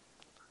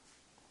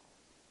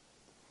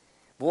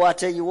 Boy, I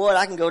tell you what,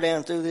 I can go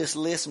down through this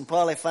list and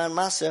probably find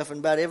myself in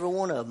about every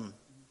one of them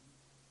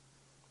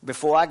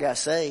before I got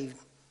saved.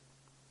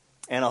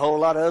 And a whole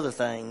lot of other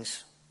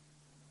things.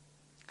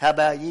 How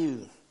about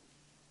you?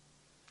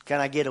 Can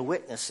I get a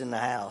witness in the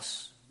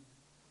house?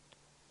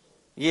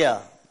 Yeah,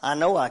 I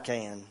know I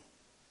can.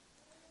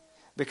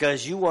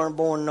 Because you weren't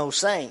born no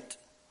saint.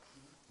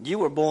 You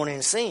were born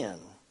in sin.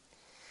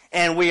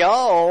 And we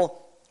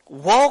all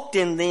walked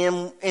in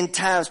them in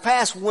times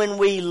past when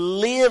we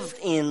lived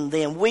in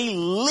them. We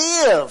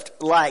lived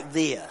like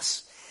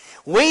this.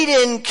 We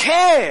didn't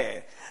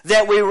care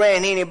that we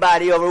ran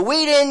anybody over.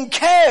 We didn't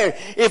care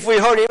if we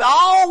hurt him.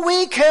 All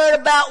we cared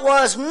about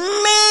was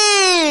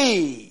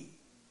me.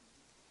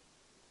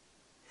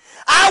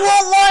 I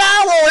want what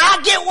I want.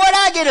 I get what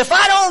I get. If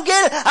I don't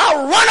get it,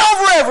 I'll run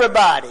over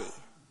everybody.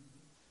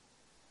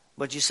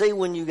 But you see,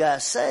 when you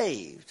got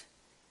saved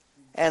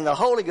and the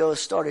Holy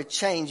Ghost started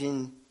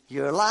changing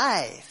your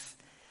life,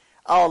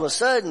 all of a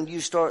sudden you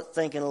start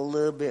thinking a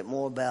little bit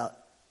more about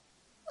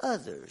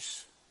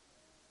others.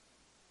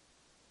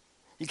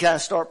 You kind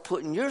of start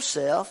putting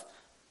yourself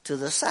to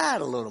the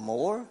side a little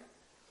more.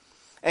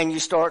 And you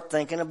start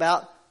thinking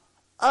about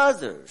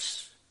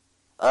others.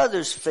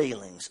 Others'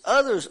 feelings.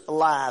 Others'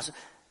 lives.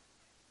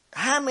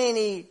 How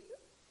many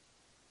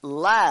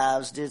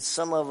lives did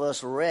some of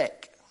us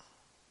wreck?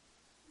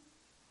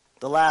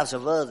 The lives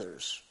of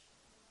others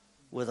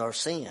with our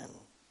sin.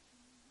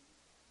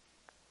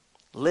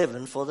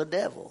 Living for the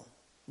devil.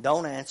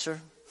 Don't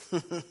answer.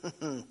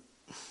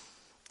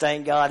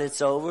 Thank God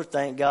it's over.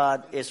 Thank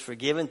God it's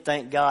forgiven.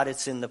 Thank God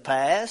it's in the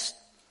past.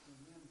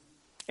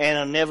 And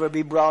it'll never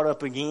be brought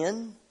up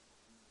again.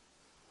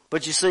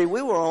 But you see,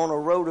 we were on a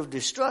road of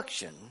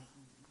destruction.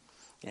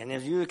 And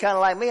if you were kind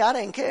of like me, I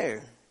didn't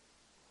care.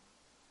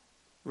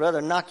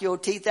 Rather knock your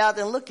teeth out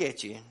than look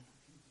at you.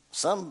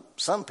 Some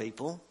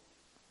people.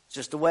 It's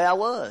just the way I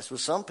was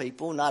with some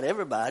people, not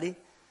everybody.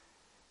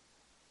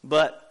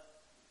 But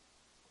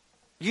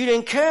you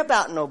didn't care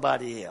about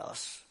nobody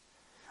else.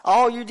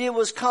 All you did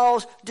was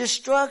cause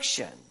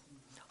destruction,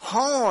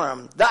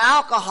 harm, the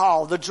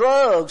alcohol, the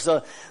drugs,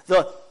 the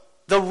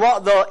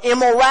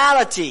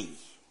immorality,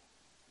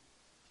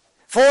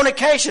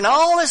 fornication,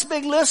 all this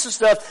big list of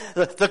stuff,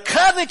 the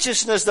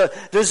covetousness, the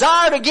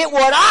desire to get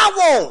what I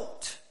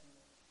want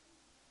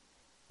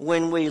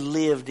when we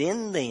lived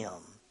in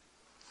them.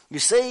 You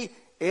see,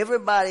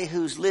 everybody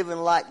who's living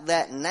like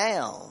that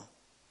now,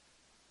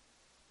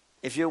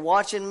 if you're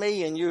watching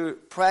me and you're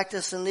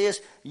practicing this,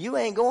 you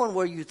ain't going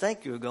where you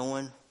think you're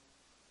going.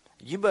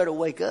 You better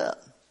wake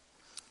up.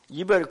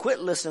 You better quit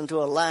listening to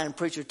a lying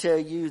preacher tell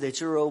you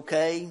that you're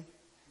okay.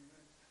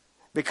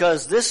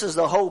 Because this is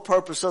the whole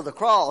purpose of the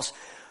cross.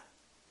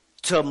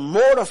 To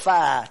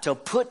mortify, to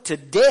put to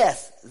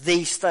death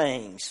these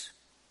things.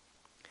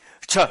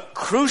 To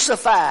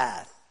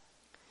crucify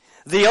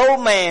the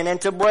old man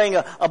and to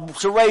bring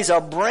to raise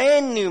a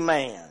brand new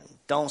man.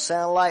 Don't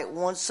sound like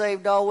once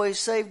saved, always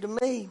saved to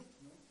me.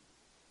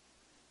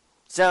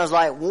 Sounds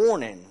like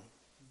warning,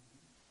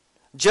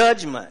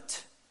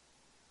 judgment,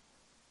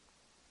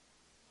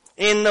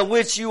 in the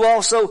which you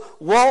also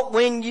walked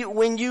when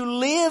you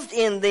lived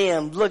in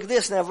them. Look at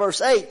this now, verse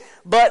 8.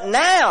 But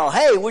now,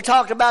 hey, we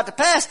talked about the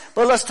past,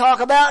 but let's talk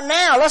about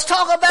now. Let's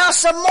talk about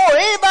some more.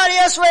 Anybody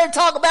else ready to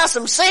talk about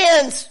some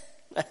sins?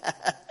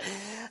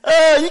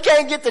 Oh, you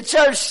can't get the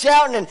church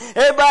shouting and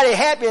everybody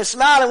happy and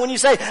smiling when you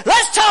say,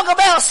 let's talk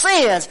about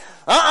sins.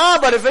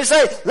 But if they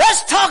say,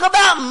 let's talk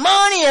about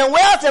money and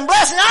wealth and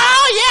blessing,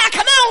 oh yeah,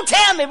 come on,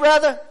 tell me,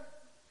 brother.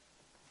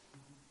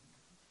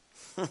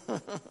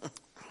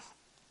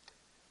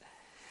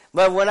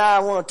 But when I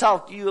want to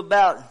talk to you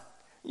about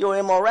your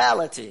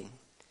immorality,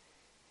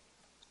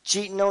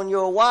 cheating on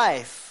your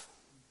wife,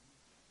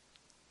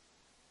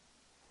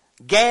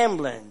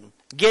 gambling,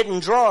 getting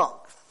drunk,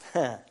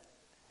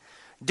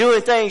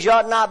 doing things you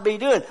ought not be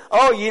doing.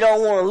 Oh, you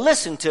don't want to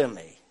listen to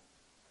me.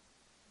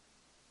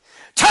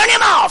 Turn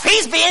him off.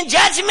 He's being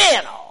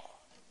judgmental.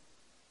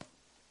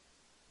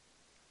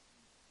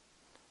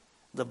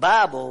 The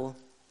Bible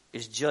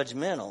is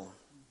judgmental.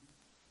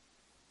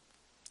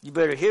 You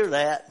better hear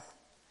that.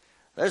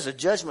 There's a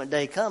judgment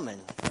day coming.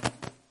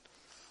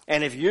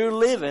 And if you're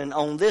living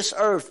on this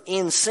earth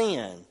in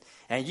sin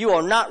and you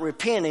are not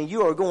repenting,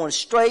 you are going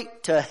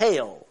straight to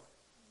hell.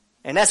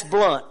 And that's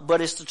blunt,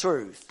 but it's the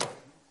truth.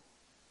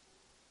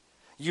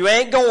 You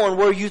ain't going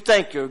where you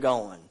think you're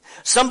going.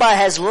 Somebody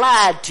has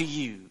lied to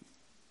you.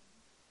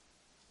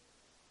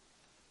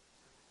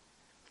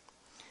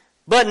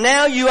 But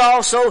now you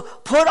also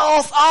put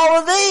off all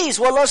of these.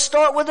 Well, let's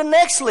start with the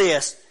next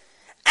list.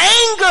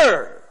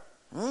 Anger.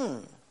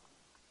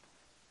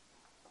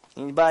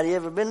 Anybody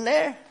ever been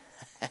there?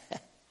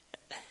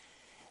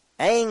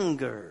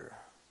 Anger.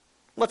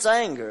 What's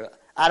anger?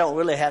 I don't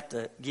really have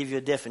to give you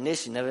a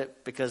definition of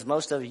it because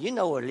most of you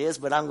know what it is,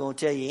 but I'm going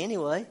to tell you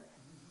anyway.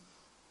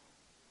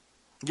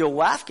 Your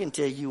wife can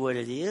tell you what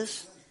it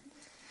is.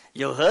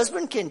 Your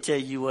husband can tell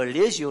you what it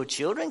is. Your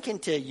children can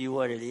tell you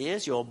what it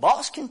is. Your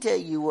boss can tell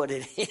you what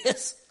it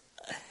is.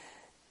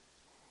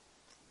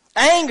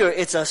 Anger,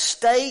 it's a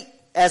state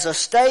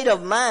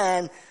of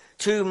mind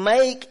to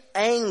make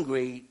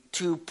angry,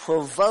 to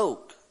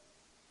provoke.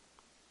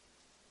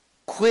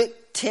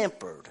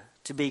 Quick-tempered,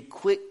 to be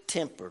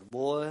quick-tempered,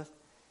 boy.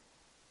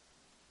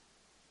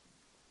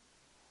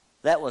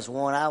 That was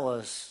one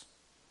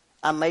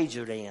I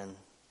majored in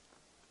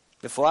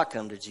before I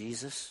come to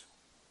Jesus.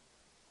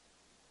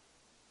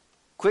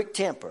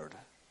 Quick-tempered.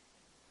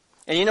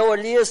 And you know what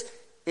it is?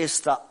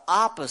 It's the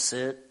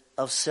opposite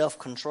of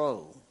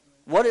self-control.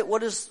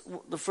 What is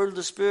the fruit of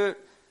the Spirit?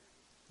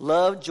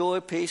 Love,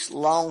 joy, peace,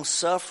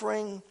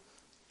 long-suffering,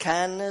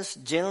 kindness,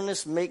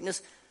 gentleness,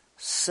 meekness,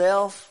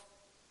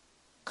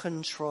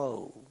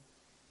 self-control.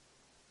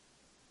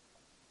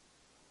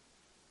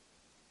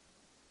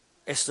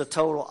 It's the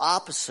total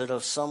opposite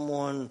of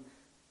someone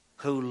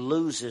who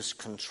loses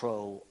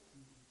control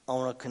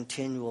on a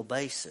continual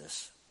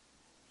basis,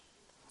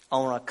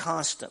 on a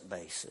constant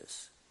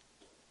basis.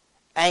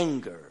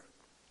 Anger.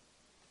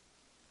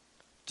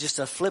 Just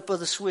a flip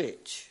of the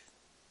switch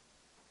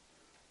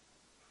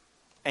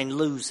and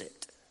lose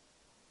it.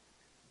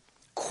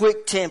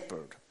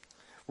 Quick-tempered.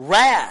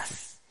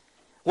 Wrath.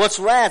 What's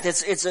wrath?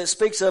 It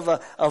speaks of a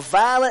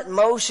violent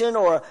motion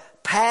or a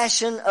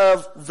passion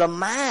of the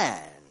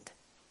mind.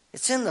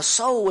 It's in the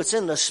soul. It's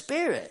in the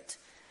spirit.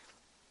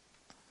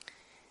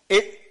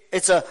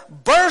 It's a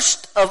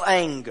burst of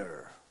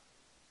anger.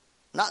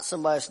 Not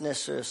somebody that's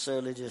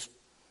necessarily just,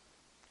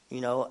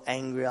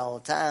 angry all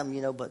the time,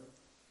 but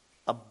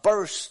a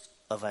burst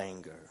of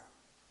anger.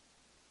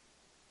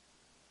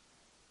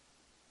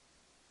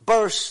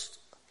 Burst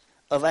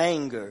of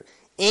anger.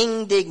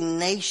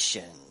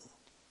 Indignation.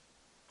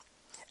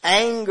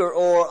 Anger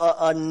or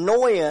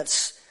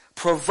annoyance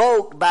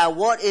provoked by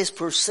what is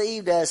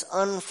perceived as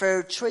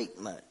unfair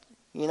treatment.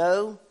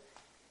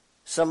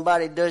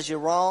 Somebody does you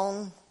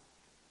wrong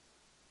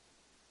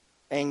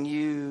and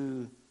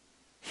you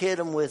hit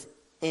them with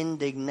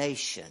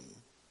indignation.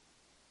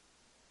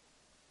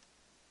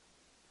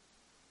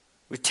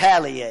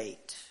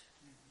 Retaliate.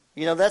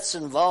 That's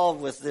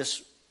involved with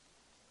this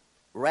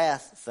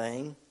wrath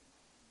thing.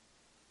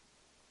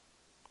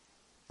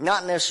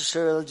 Not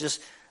necessarily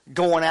just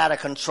going out of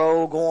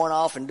control, going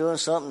off and doing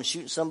something,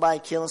 shooting somebody,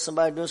 killing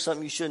somebody, doing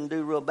something you shouldn't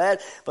do real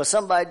bad. But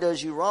somebody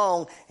does you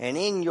wrong, and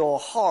in your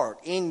heart,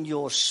 in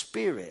your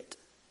spirit,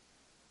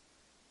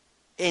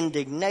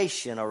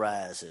 indignation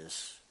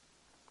arises.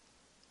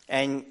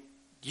 And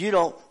you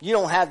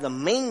don't have the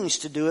means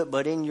to do it,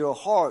 but in your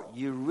heart,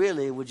 you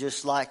really would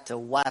just like to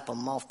wipe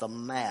them off the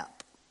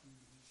map.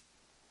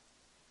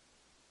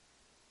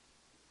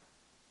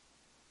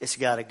 It's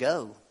got to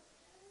go.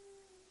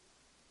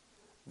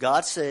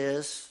 God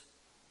says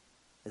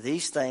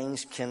these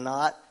things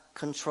cannot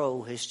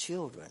control His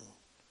children.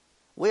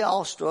 We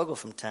all struggle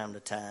from time to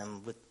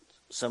time with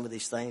some of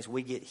these things.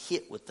 We get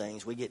hit with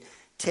things. We get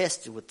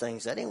tested with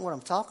things. That ain't what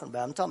I'm talking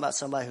about. I'm talking about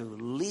somebody who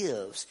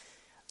lives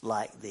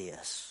like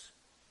this,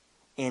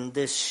 in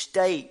this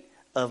state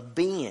of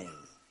being.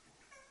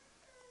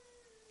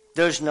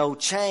 There's no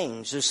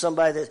change. There's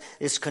somebody that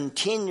is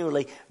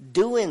continually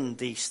doing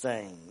these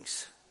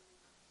things.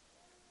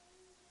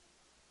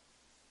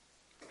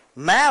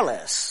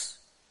 Malice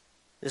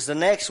is the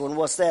next one.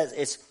 What's that?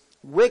 It's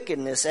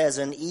wickedness as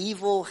an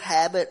evil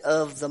habit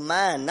of the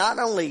mind. Not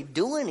only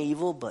doing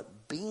evil,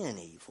 but being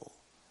evil.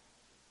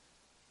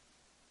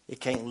 it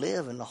can't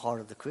live in the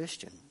heart of the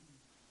Christian.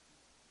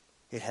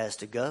 It has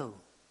to go.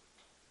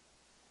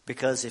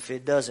 Because if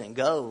it doesn't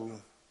go,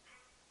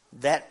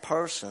 that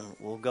person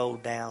will go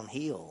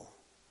downhill.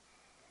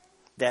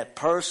 That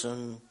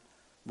person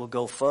will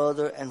go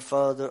further and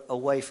further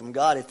away from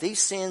God. If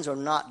these sins are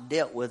not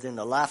dealt with in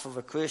the life of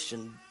a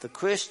Christian, the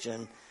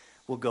Christian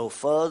will go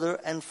further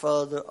and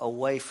further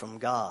away from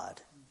God.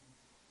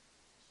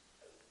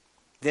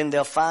 Then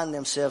they'll find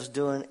themselves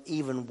doing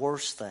even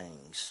worse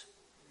things.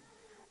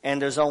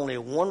 And there's only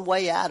one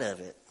way out of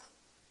it.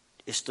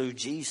 It's through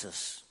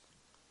Jesus.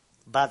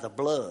 By the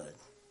blood.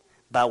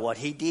 By what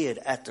He did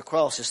at the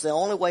cross. It's the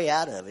only way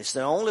out of it. It's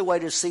the only way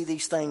to see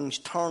these things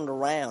turned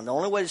around. The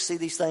only way to see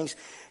these things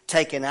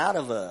taken out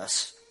of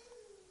us.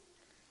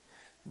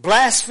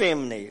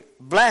 Blasphemy,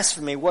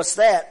 what's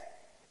that?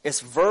 It's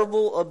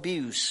verbal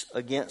abuse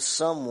against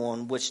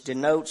someone which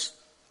denotes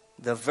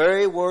the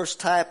very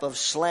worst type of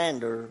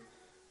slander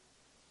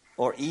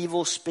or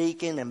evil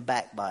speaking and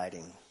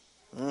backbiting.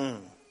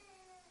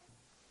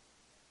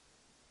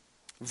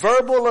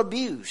 Verbal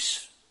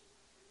abuse.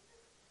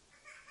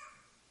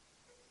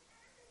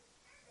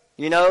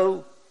 You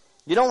know,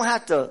 you don't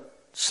have to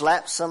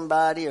slap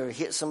somebody or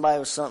hit somebody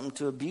with something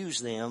to abuse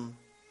them.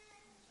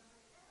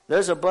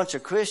 There's a bunch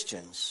of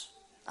Christians.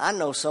 I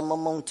know some of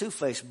them on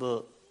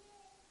Facebook.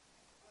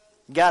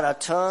 Got a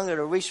tongue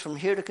that'll reach from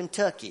here to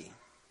Kentucky.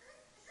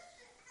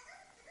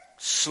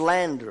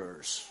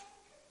 Slanderers.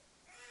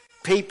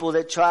 People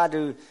that try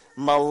to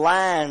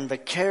malign the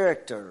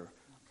character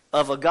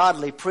of a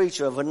godly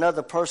preacher, of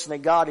another person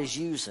that God is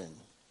using.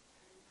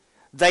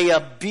 They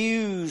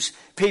abuse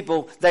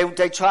people.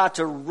 They try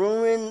to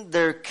ruin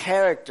their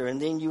character.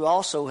 And then you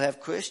also have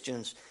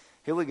Christians.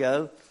 Here we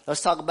go.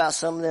 Let's talk about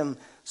some of them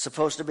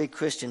supposed to be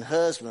Christian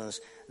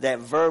husbands that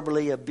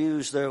verbally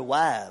abuse their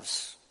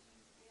wives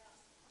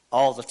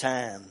all the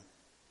time.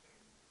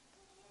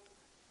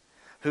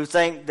 Who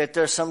think that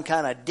they're some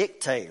kind of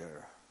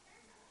dictator.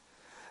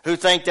 Who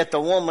think that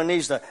the woman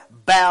needs to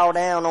bow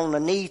down on the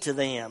knee to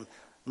them.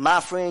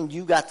 My friend,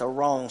 you got the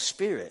wrong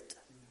spirit.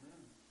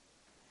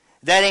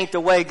 That ain't the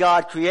way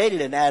God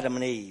created an Adam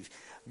and Eve.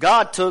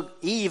 God took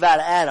Eve out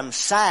of Adam's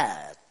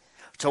side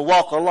to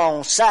walk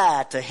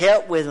alongside, to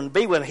help with and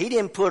be with him. He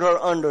didn't put her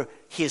under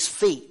His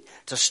feet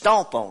to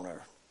stomp on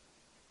her.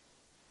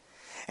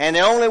 And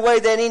the only way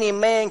that any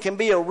man can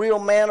be a real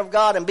man of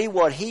God and be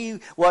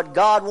what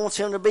God wants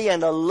him to be,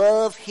 and to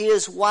love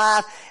his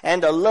wife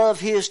and to love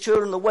his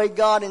children the way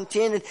God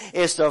intended,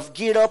 is to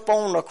get up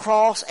on the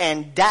cross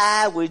and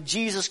die with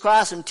Jesus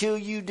Christ. Until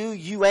you do,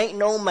 you ain't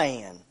no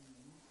man.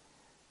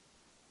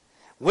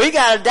 We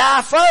got to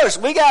die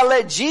first. We got to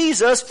let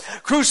Jesus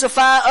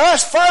crucify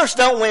us first,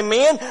 don't we,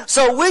 men?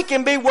 So we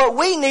can be what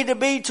we need to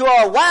be to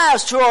our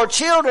wives, to our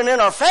children,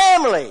 and our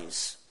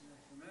families.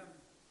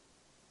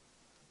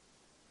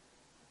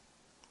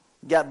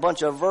 Got a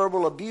bunch of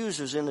verbal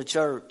abusers in the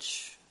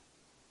church.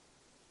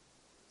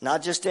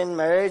 Not just in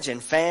marriage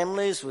and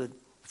families,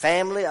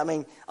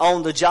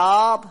 on the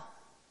job.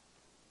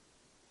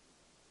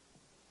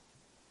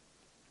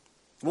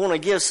 Want to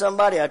give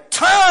somebody a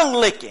tongue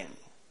licking.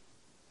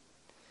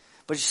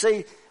 But you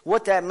see,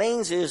 what that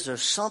means is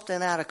there's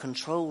something out of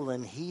control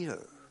in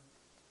here.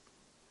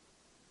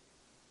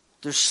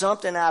 There's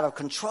something out of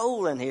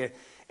control in here.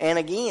 And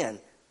again,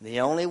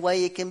 the only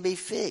way it can be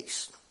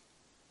fixed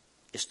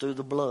is through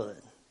the blood.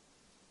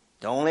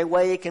 The only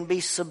way it can be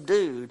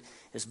subdued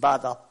is by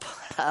the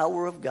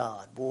power of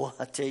God. Boy,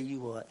 I tell you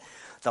what,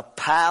 the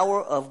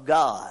power of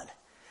God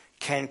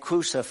can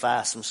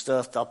crucify some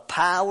stuff. The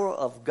power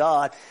of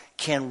God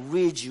can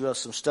rid you of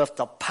some stuff.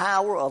 The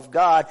power of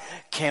God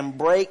can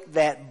break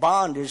that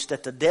bondage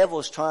that the devil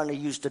is trying to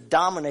use to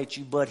dominate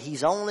you, but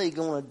he's only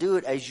going to do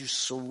it as you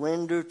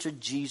surrender to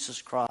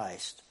Jesus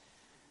Christ.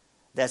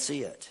 That's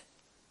it.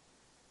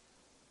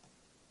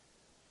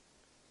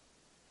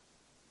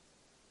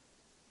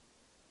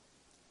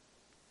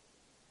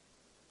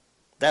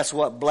 That's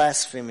what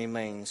blasphemy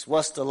means.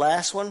 What's the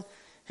last one?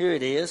 Here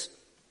it is.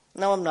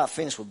 No, I'm not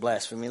finished with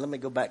blasphemy. Let me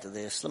go back to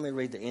this. Let me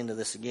read the end of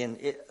this again.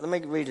 Let me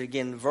read it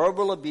again.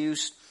 Verbal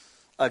abuse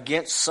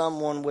against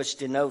someone which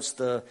denotes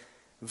the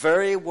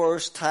very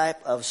worst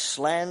type of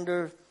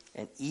slander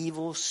and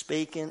evil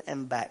speaking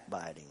and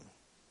backbiting.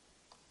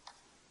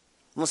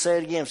 I'm going to say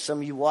it again for some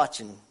of you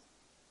watching.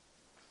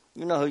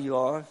 You know who you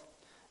are.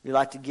 You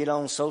like to get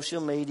on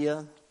social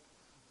media,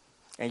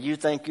 and you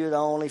think you're the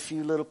only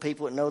few little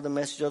people that know the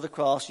message of the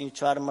cross, and you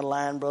try to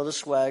malign Brother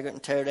Swaggart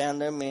and tear down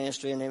their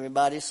ministry and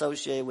everybody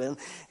associated with them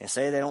and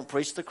say they don't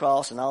preach the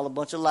cross and all a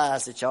bunch of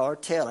lies that y'all are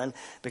telling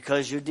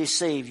because you're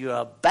deceived. You're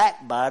a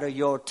backbiter.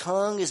 Your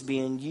tongue is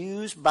being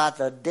used by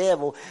the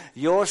devil.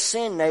 Your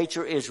sin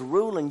nature is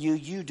ruling you.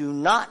 You do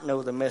not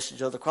know the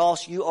message of the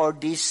cross. You are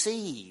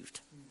deceived.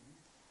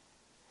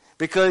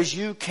 Because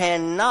you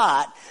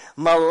cannot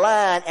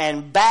malign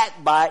and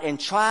backbite and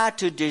try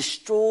to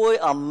destroy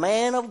a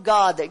man of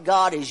God that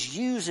God is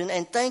using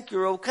and think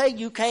you're okay.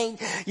 You can't.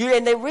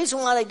 And the reason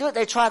why they do it,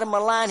 they try to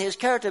malign his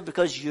character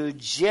because you're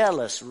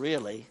jealous,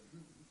 really.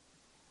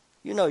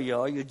 You know you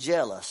are. You're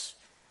jealous.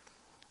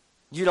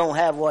 You don't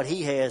have what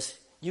he has.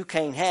 You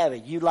can't have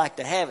it. You like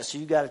to have it, so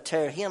you got to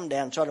tear him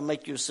down and try to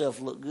make yourself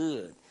look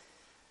good.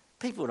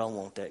 People don't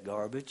want that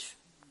garbage.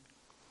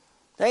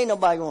 There ain't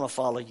nobody going to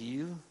follow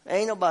you.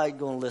 Ain't nobody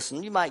going to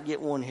listen. You might get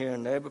one here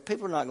and there, but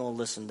people are not going to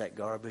listen to that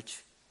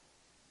garbage.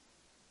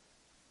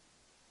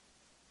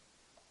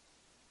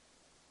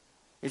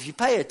 If you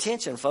pay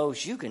attention,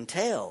 folks, you can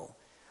tell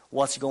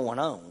what's going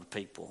on with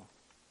people.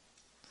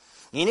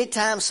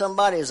 Anytime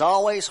somebody is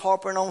always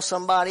harping on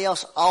somebody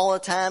else all the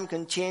time,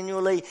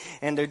 continually,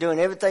 and they're doing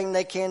everything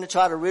they can to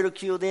try to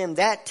ridicule them,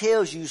 that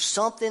tells you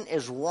something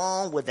is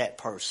wrong with that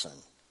person.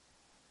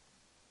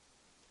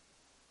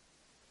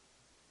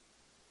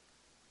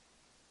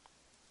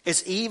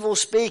 It's evil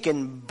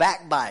speaking,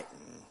 backbiting,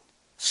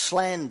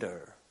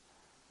 slander,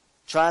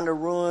 trying to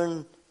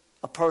ruin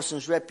a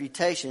person's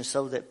reputation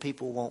so that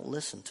people won't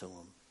listen to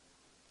them.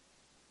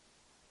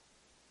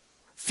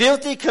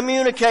 Filthy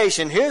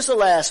communication. Here's the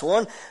last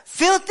one.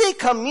 Filthy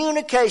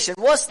communication.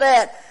 What's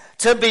that?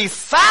 To be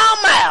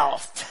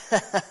foul-mouthed.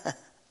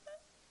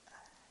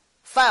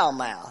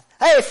 Foul-mouthed.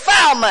 Hey,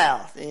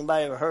 foul-mouthed.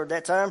 Anybody ever heard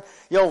that term?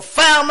 Yo,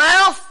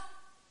 foul-mouthed?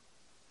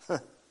 I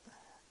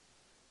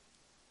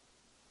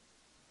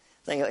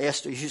think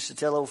Esther used to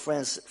tell old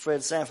friend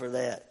Fred Sanford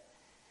that.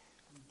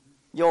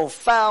 Yo,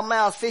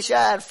 foul-mouthed,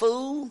 fish-eyed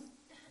fool.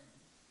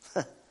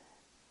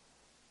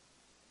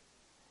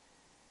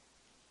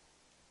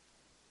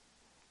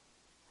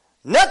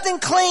 Nothing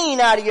clean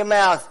out of your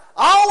mouth.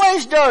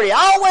 Always dirty.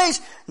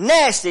 Always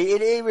nasty.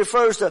 It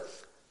refers to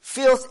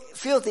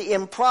filthy,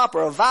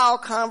 improper, vile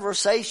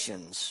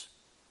conversations.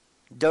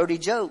 Dirty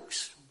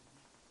jokes.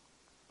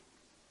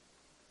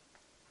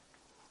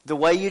 The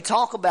way you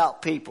talk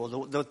about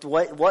people. The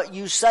way, what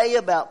you say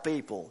about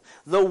people.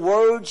 The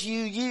words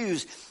you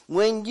use.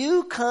 When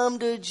you come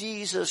to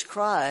Jesus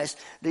Christ,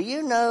 do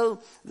you know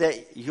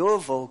that your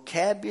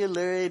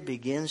vocabulary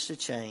begins to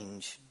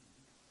change?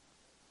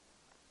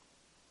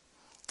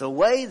 The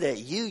way that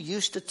you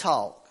used to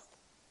talk,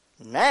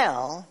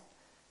 now,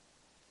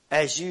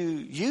 as you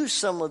use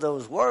some of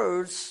those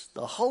words,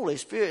 the Holy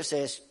Spirit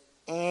says,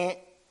 You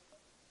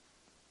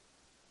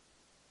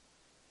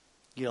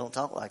don't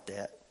talk like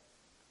that.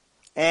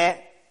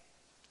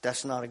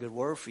 That's not a good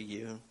word for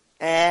you.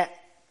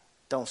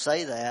 Don't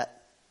say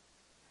that.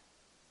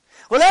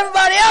 Well,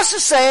 everybody else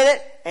is saying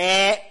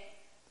it.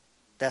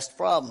 That's the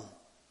problem.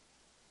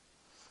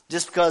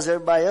 Just because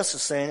everybody else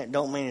is saying it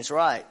don't mean it's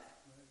right.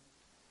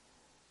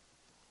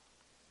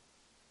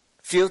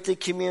 Filthy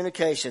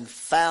communication,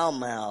 foul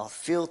mouth,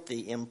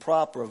 filthy,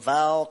 improper,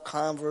 vile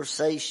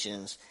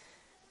conversations.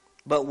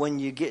 But when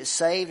you get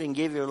saved and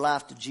give your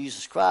life to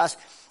Jesus Christ,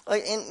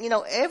 and you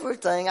know,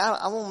 everything,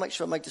 I want to make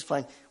sure I make this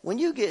plain. When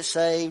you get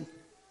saved,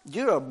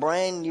 you're a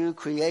brand new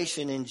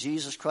creation in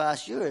Jesus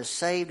Christ. You're as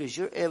saved as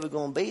you're ever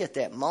going to be at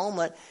that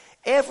moment.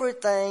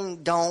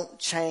 Everything don't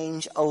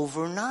change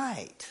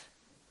overnight.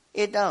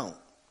 It don't.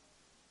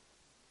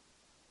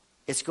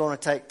 It's going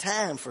to take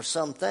time for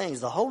some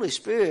things. The Holy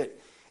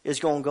Spirit is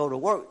going to go to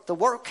work. The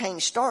work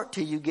can't start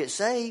till you get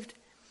saved.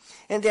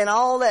 And then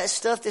all that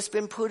stuff that's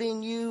been put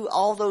in you,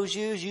 all those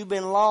years you've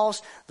been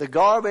lost, the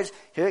garbage,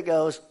 here it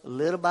goes,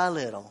 little by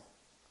little.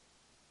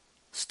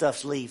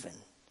 Stuff's leaving.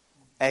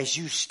 As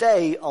you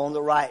stay on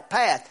the right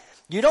path.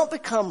 You don't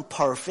become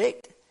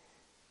perfect.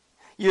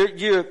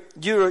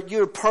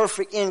 You're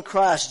perfect in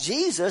Christ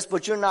Jesus,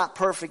 but you're not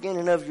perfect in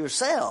and of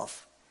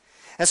yourself.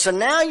 And so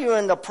now you're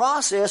in the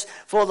process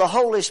for the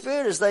Holy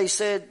Spirit, as they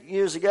said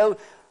years ago,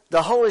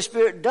 the Holy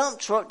Spirit dump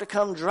truck to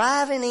come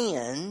driving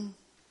in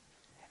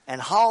and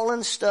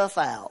hauling stuff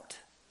out.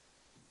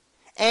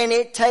 And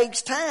it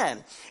takes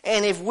time.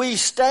 And if we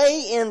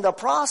stay in the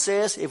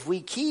process, if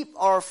we keep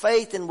our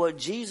faith in what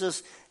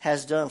Jesus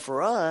has done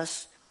for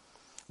us,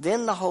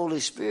 then the Holy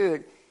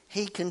Spirit,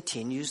 He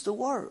continues the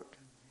work.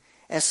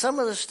 And some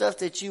of the stuff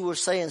that you were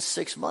saying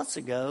 6 months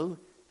ago,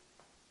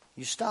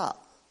 you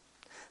stop.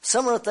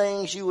 Some of the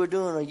things you were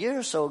doing a year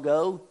or so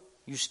ago,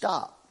 you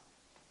stop.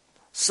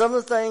 Some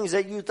of the things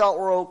that you thought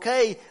were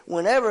okay,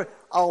 whenever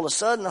all of a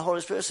sudden the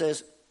Holy Spirit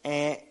says,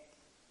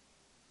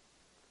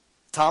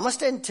 Thomas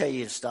didn't tell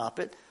you to stop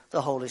it.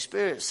 The Holy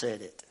Spirit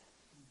said it.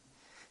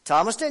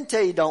 Thomas didn't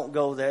tell you don't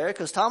go there,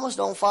 because Thomas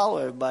don't follow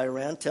everybody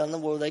around telling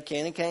them where they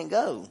can and can't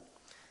go.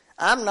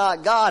 I'm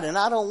not God, and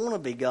I don't want to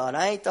be God.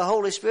 I ain't the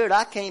Holy Spirit.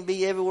 I can't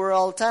be everywhere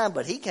all the time,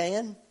 but He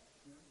can.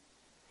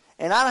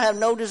 And I have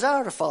no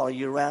desire to follow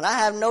you around. I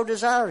have no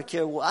desire to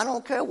care. I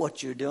don't care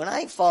what you're doing. I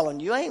ain't following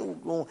you.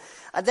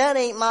 That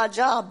ain't my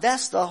job.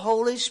 That's the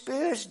Holy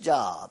Spirit's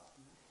job.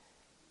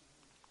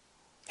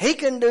 He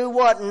can do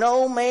what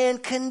no man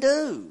can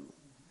do.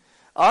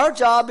 Our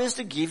job is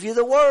to give you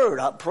the Word.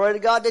 I pray to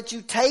God that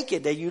you take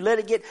it, that you let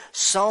it get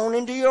sown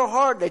into your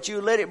heart, that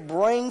you let it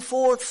bring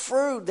forth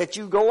fruit, that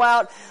you go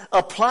out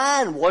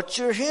applying what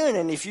you're hearing.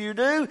 And if you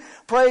do,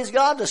 praise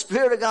God, the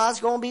Spirit of God's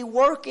going to be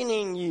working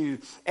in you.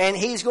 And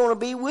He's going to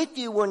be with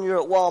you when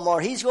you're at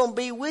Walmart. He's going to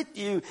be with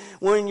you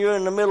when you're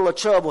in the middle of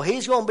trouble.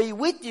 He's going to be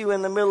with you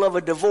in the middle of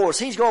a divorce.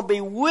 He's going to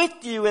be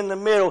with you in the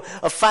middle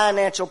of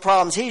financial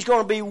problems. He's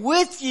going to be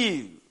with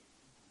you.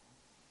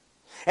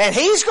 And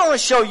He's going to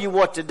show you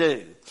what to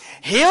do.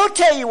 He'll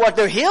tell you what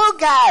to do. He'll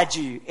guide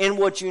you in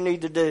what you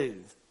need to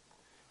do.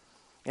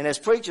 And as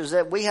preachers,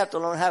 that we have to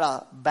learn how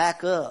to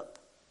back up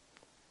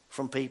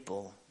from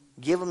people.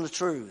 Give them the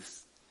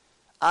truth.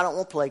 I don't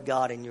want to play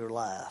God in your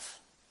life.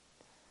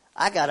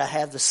 I got to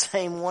have the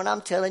same one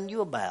I'm telling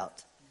you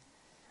about.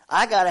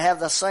 I got to have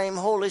the same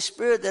Holy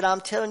Spirit that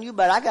I'm telling you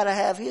about. I got to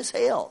have His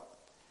help.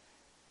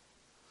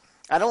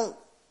 I don't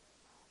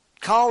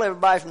call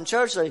everybody from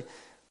church and say,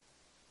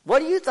 what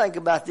do you think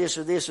about this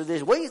or this or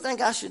this? What do you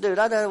think I should do?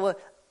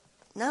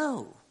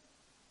 No.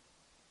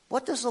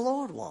 What does the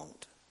Lord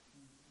want?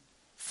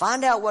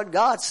 Find out what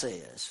God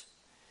says.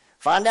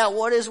 Find out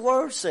what His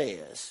Word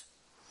says.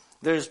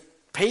 There's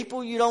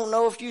people you don't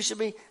know if you should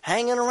be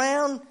hanging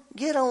around.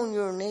 Get on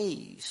your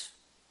knees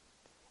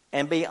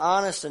and be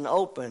honest and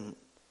open.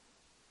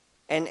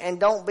 And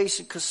don't be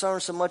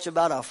concerned so much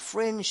about a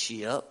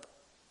friendship,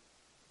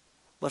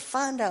 but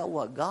find out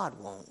what God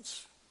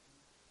wants.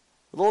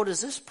 Lord,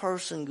 is this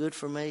person good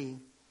for me?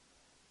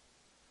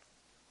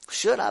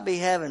 Should I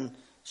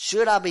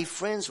be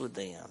friends with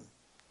them?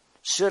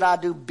 Should I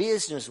do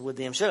business with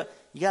them?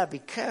 You got to be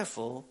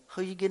careful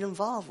who you get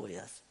involved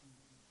with.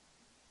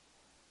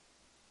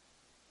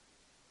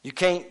 You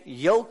can't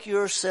yoke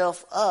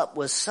yourself up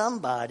with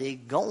somebody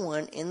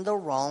going in the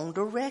wrong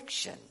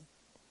direction.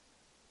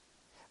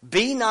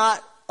 Be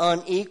not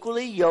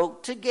unequally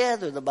yoked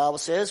together, the Bible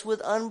says, with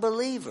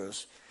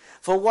unbelievers.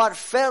 For what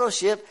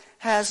fellowship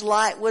has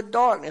light with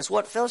darkness?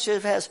 What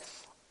fellowship has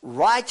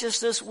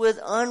righteousness with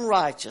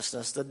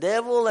unrighteousness? The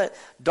devil,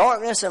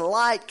 darkness and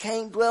light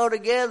can't dwell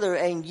together,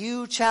 and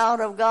you, child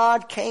of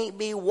God, can't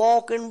be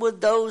walking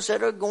with those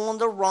that are going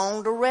the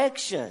wrong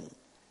direction.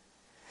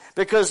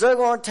 Because they're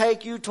going to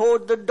take you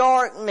toward the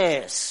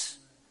darkness.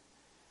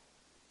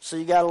 So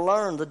you got to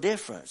learn the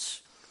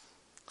difference.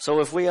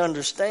 So if we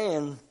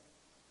understand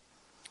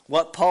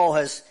what Paul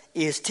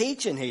is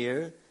teaching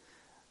here,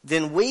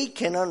 then we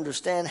can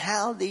understand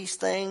how these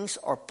things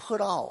are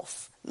put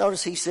off.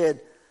 Notice he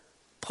said,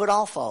 put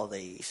off all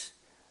these.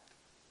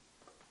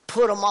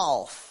 Put them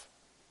off.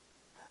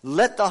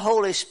 Let the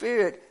Holy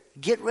Spirit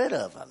get rid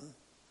of them.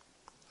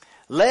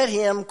 Let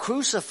Him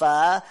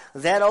crucify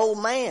that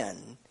old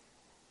man.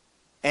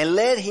 And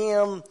let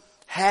Him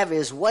have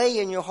His way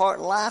in your heart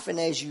and life. And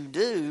as you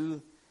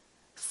do,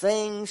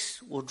 things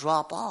will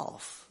drop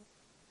off.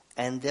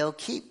 And they'll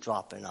keep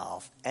dropping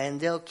off. And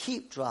they'll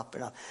keep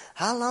dropping off.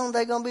 How long are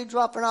they going to be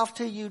dropping off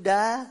till you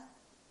die?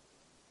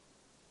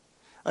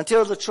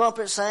 Until the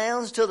trumpet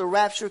sounds, till the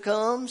rapture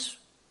comes?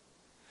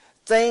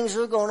 Things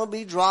are going to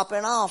be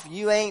dropping off.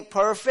 You ain't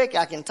perfect.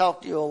 I can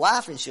talk to your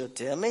wife and she'll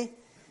tell me.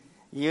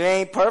 You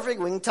ain't perfect.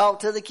 We can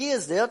talk to the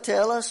kids. They'll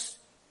tell us.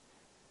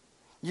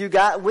 We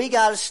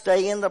got to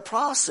stay in the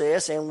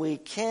process, and we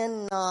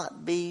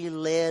cannot be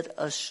led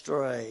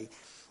astray.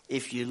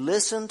 If you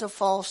listen to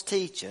false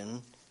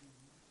teaching,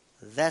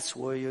 that's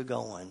where you're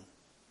going.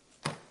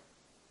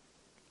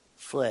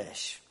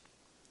 Flesh,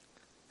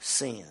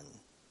 sin,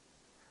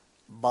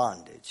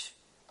 bondage.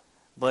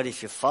 But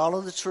if you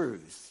follow the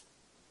truth,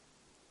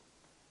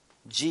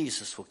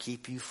 Jesus will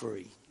keep you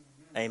free.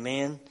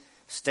 Amen.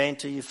 Stand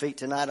to your feet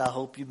tonight. I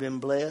hope you've been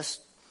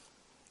blessed.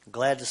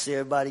 Glad to see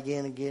everybody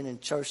again in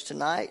church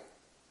tonight.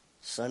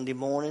 Sunday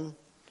morning.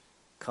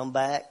 Come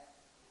back.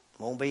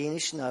 Won't be any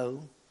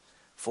snow.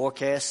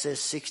 Forecast says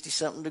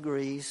 60-something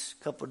degrees.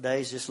 A couple of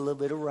days, just a little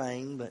bit of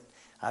rain. But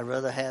I'd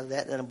rather have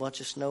that than a bunch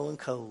of snow and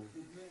cold.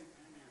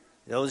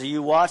 Those of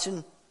you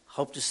watching,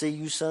 hope to see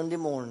you Sunday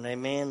morning.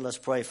 Amen. Let's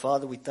pray.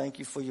 Father, we thank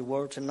you for your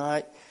word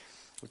tonight.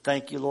 We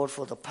thank you, Lord,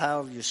 for the power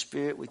of your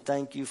Spirit. We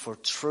thank you for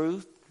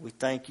truth. We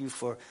thank you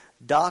for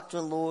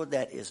doctrine, Lord,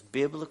 that is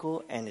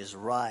biblical and is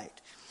right.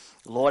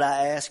 Lord,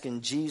 I ask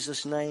in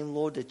Jesus' name,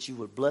 Lord, that you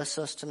would bless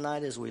us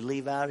tonight as we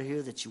leave out of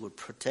here, that you would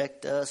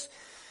protect us.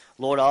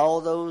 Lord,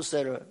 all those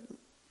that are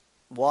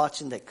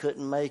watching that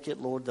couldn't make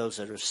it, Lord, those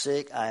that are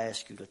sick, I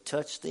ask you to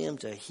touch them,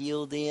 to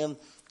heal them,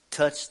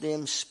 touch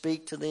them,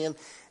 speak to them,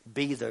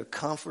 be their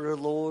comforter,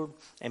 Lord,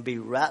 and be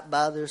right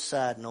by their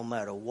side no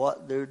matter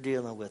what they're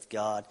dealing with,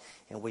 God.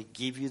 And we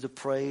give you the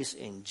praise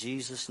in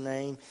Jesus'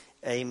 name.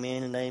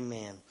 Amen and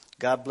amen.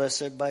 God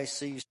bless everybody.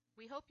 See you.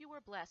 We hope you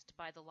were blessed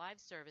by the live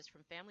service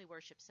from Family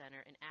Worship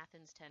Center in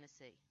Athens,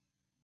 Tennessee.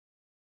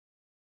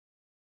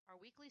 Our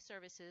weekly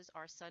services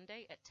are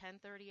Sunday at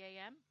 10:30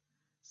 a.m.,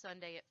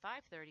 Sunday at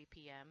 5:30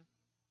 p.m.,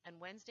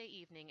 and Wednesday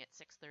evening at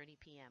 6:30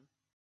 p.m.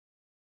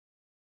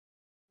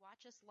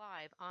 Watch us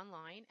live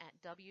online at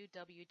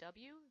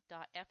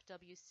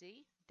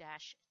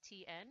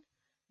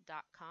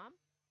www.fwc-tn.com.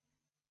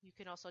 You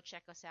can also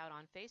check us out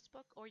on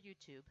Facebook or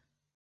YouTube.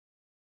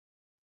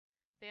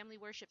 Family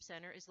Worship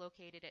Center is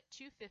located at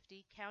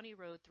 250 County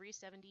Road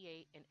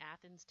 378 in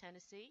Athens,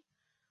 Tennessee.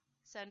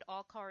 Send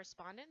all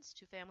correspondence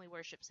to Family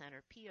Worship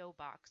Center, P.O.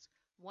 Box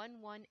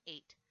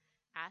 118,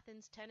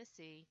 Athens,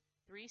 Tennessee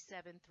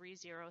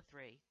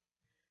 37303.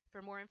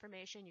 For more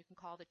information, you can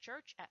call the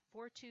church at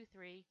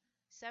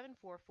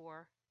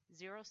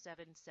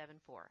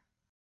 423-744-0774.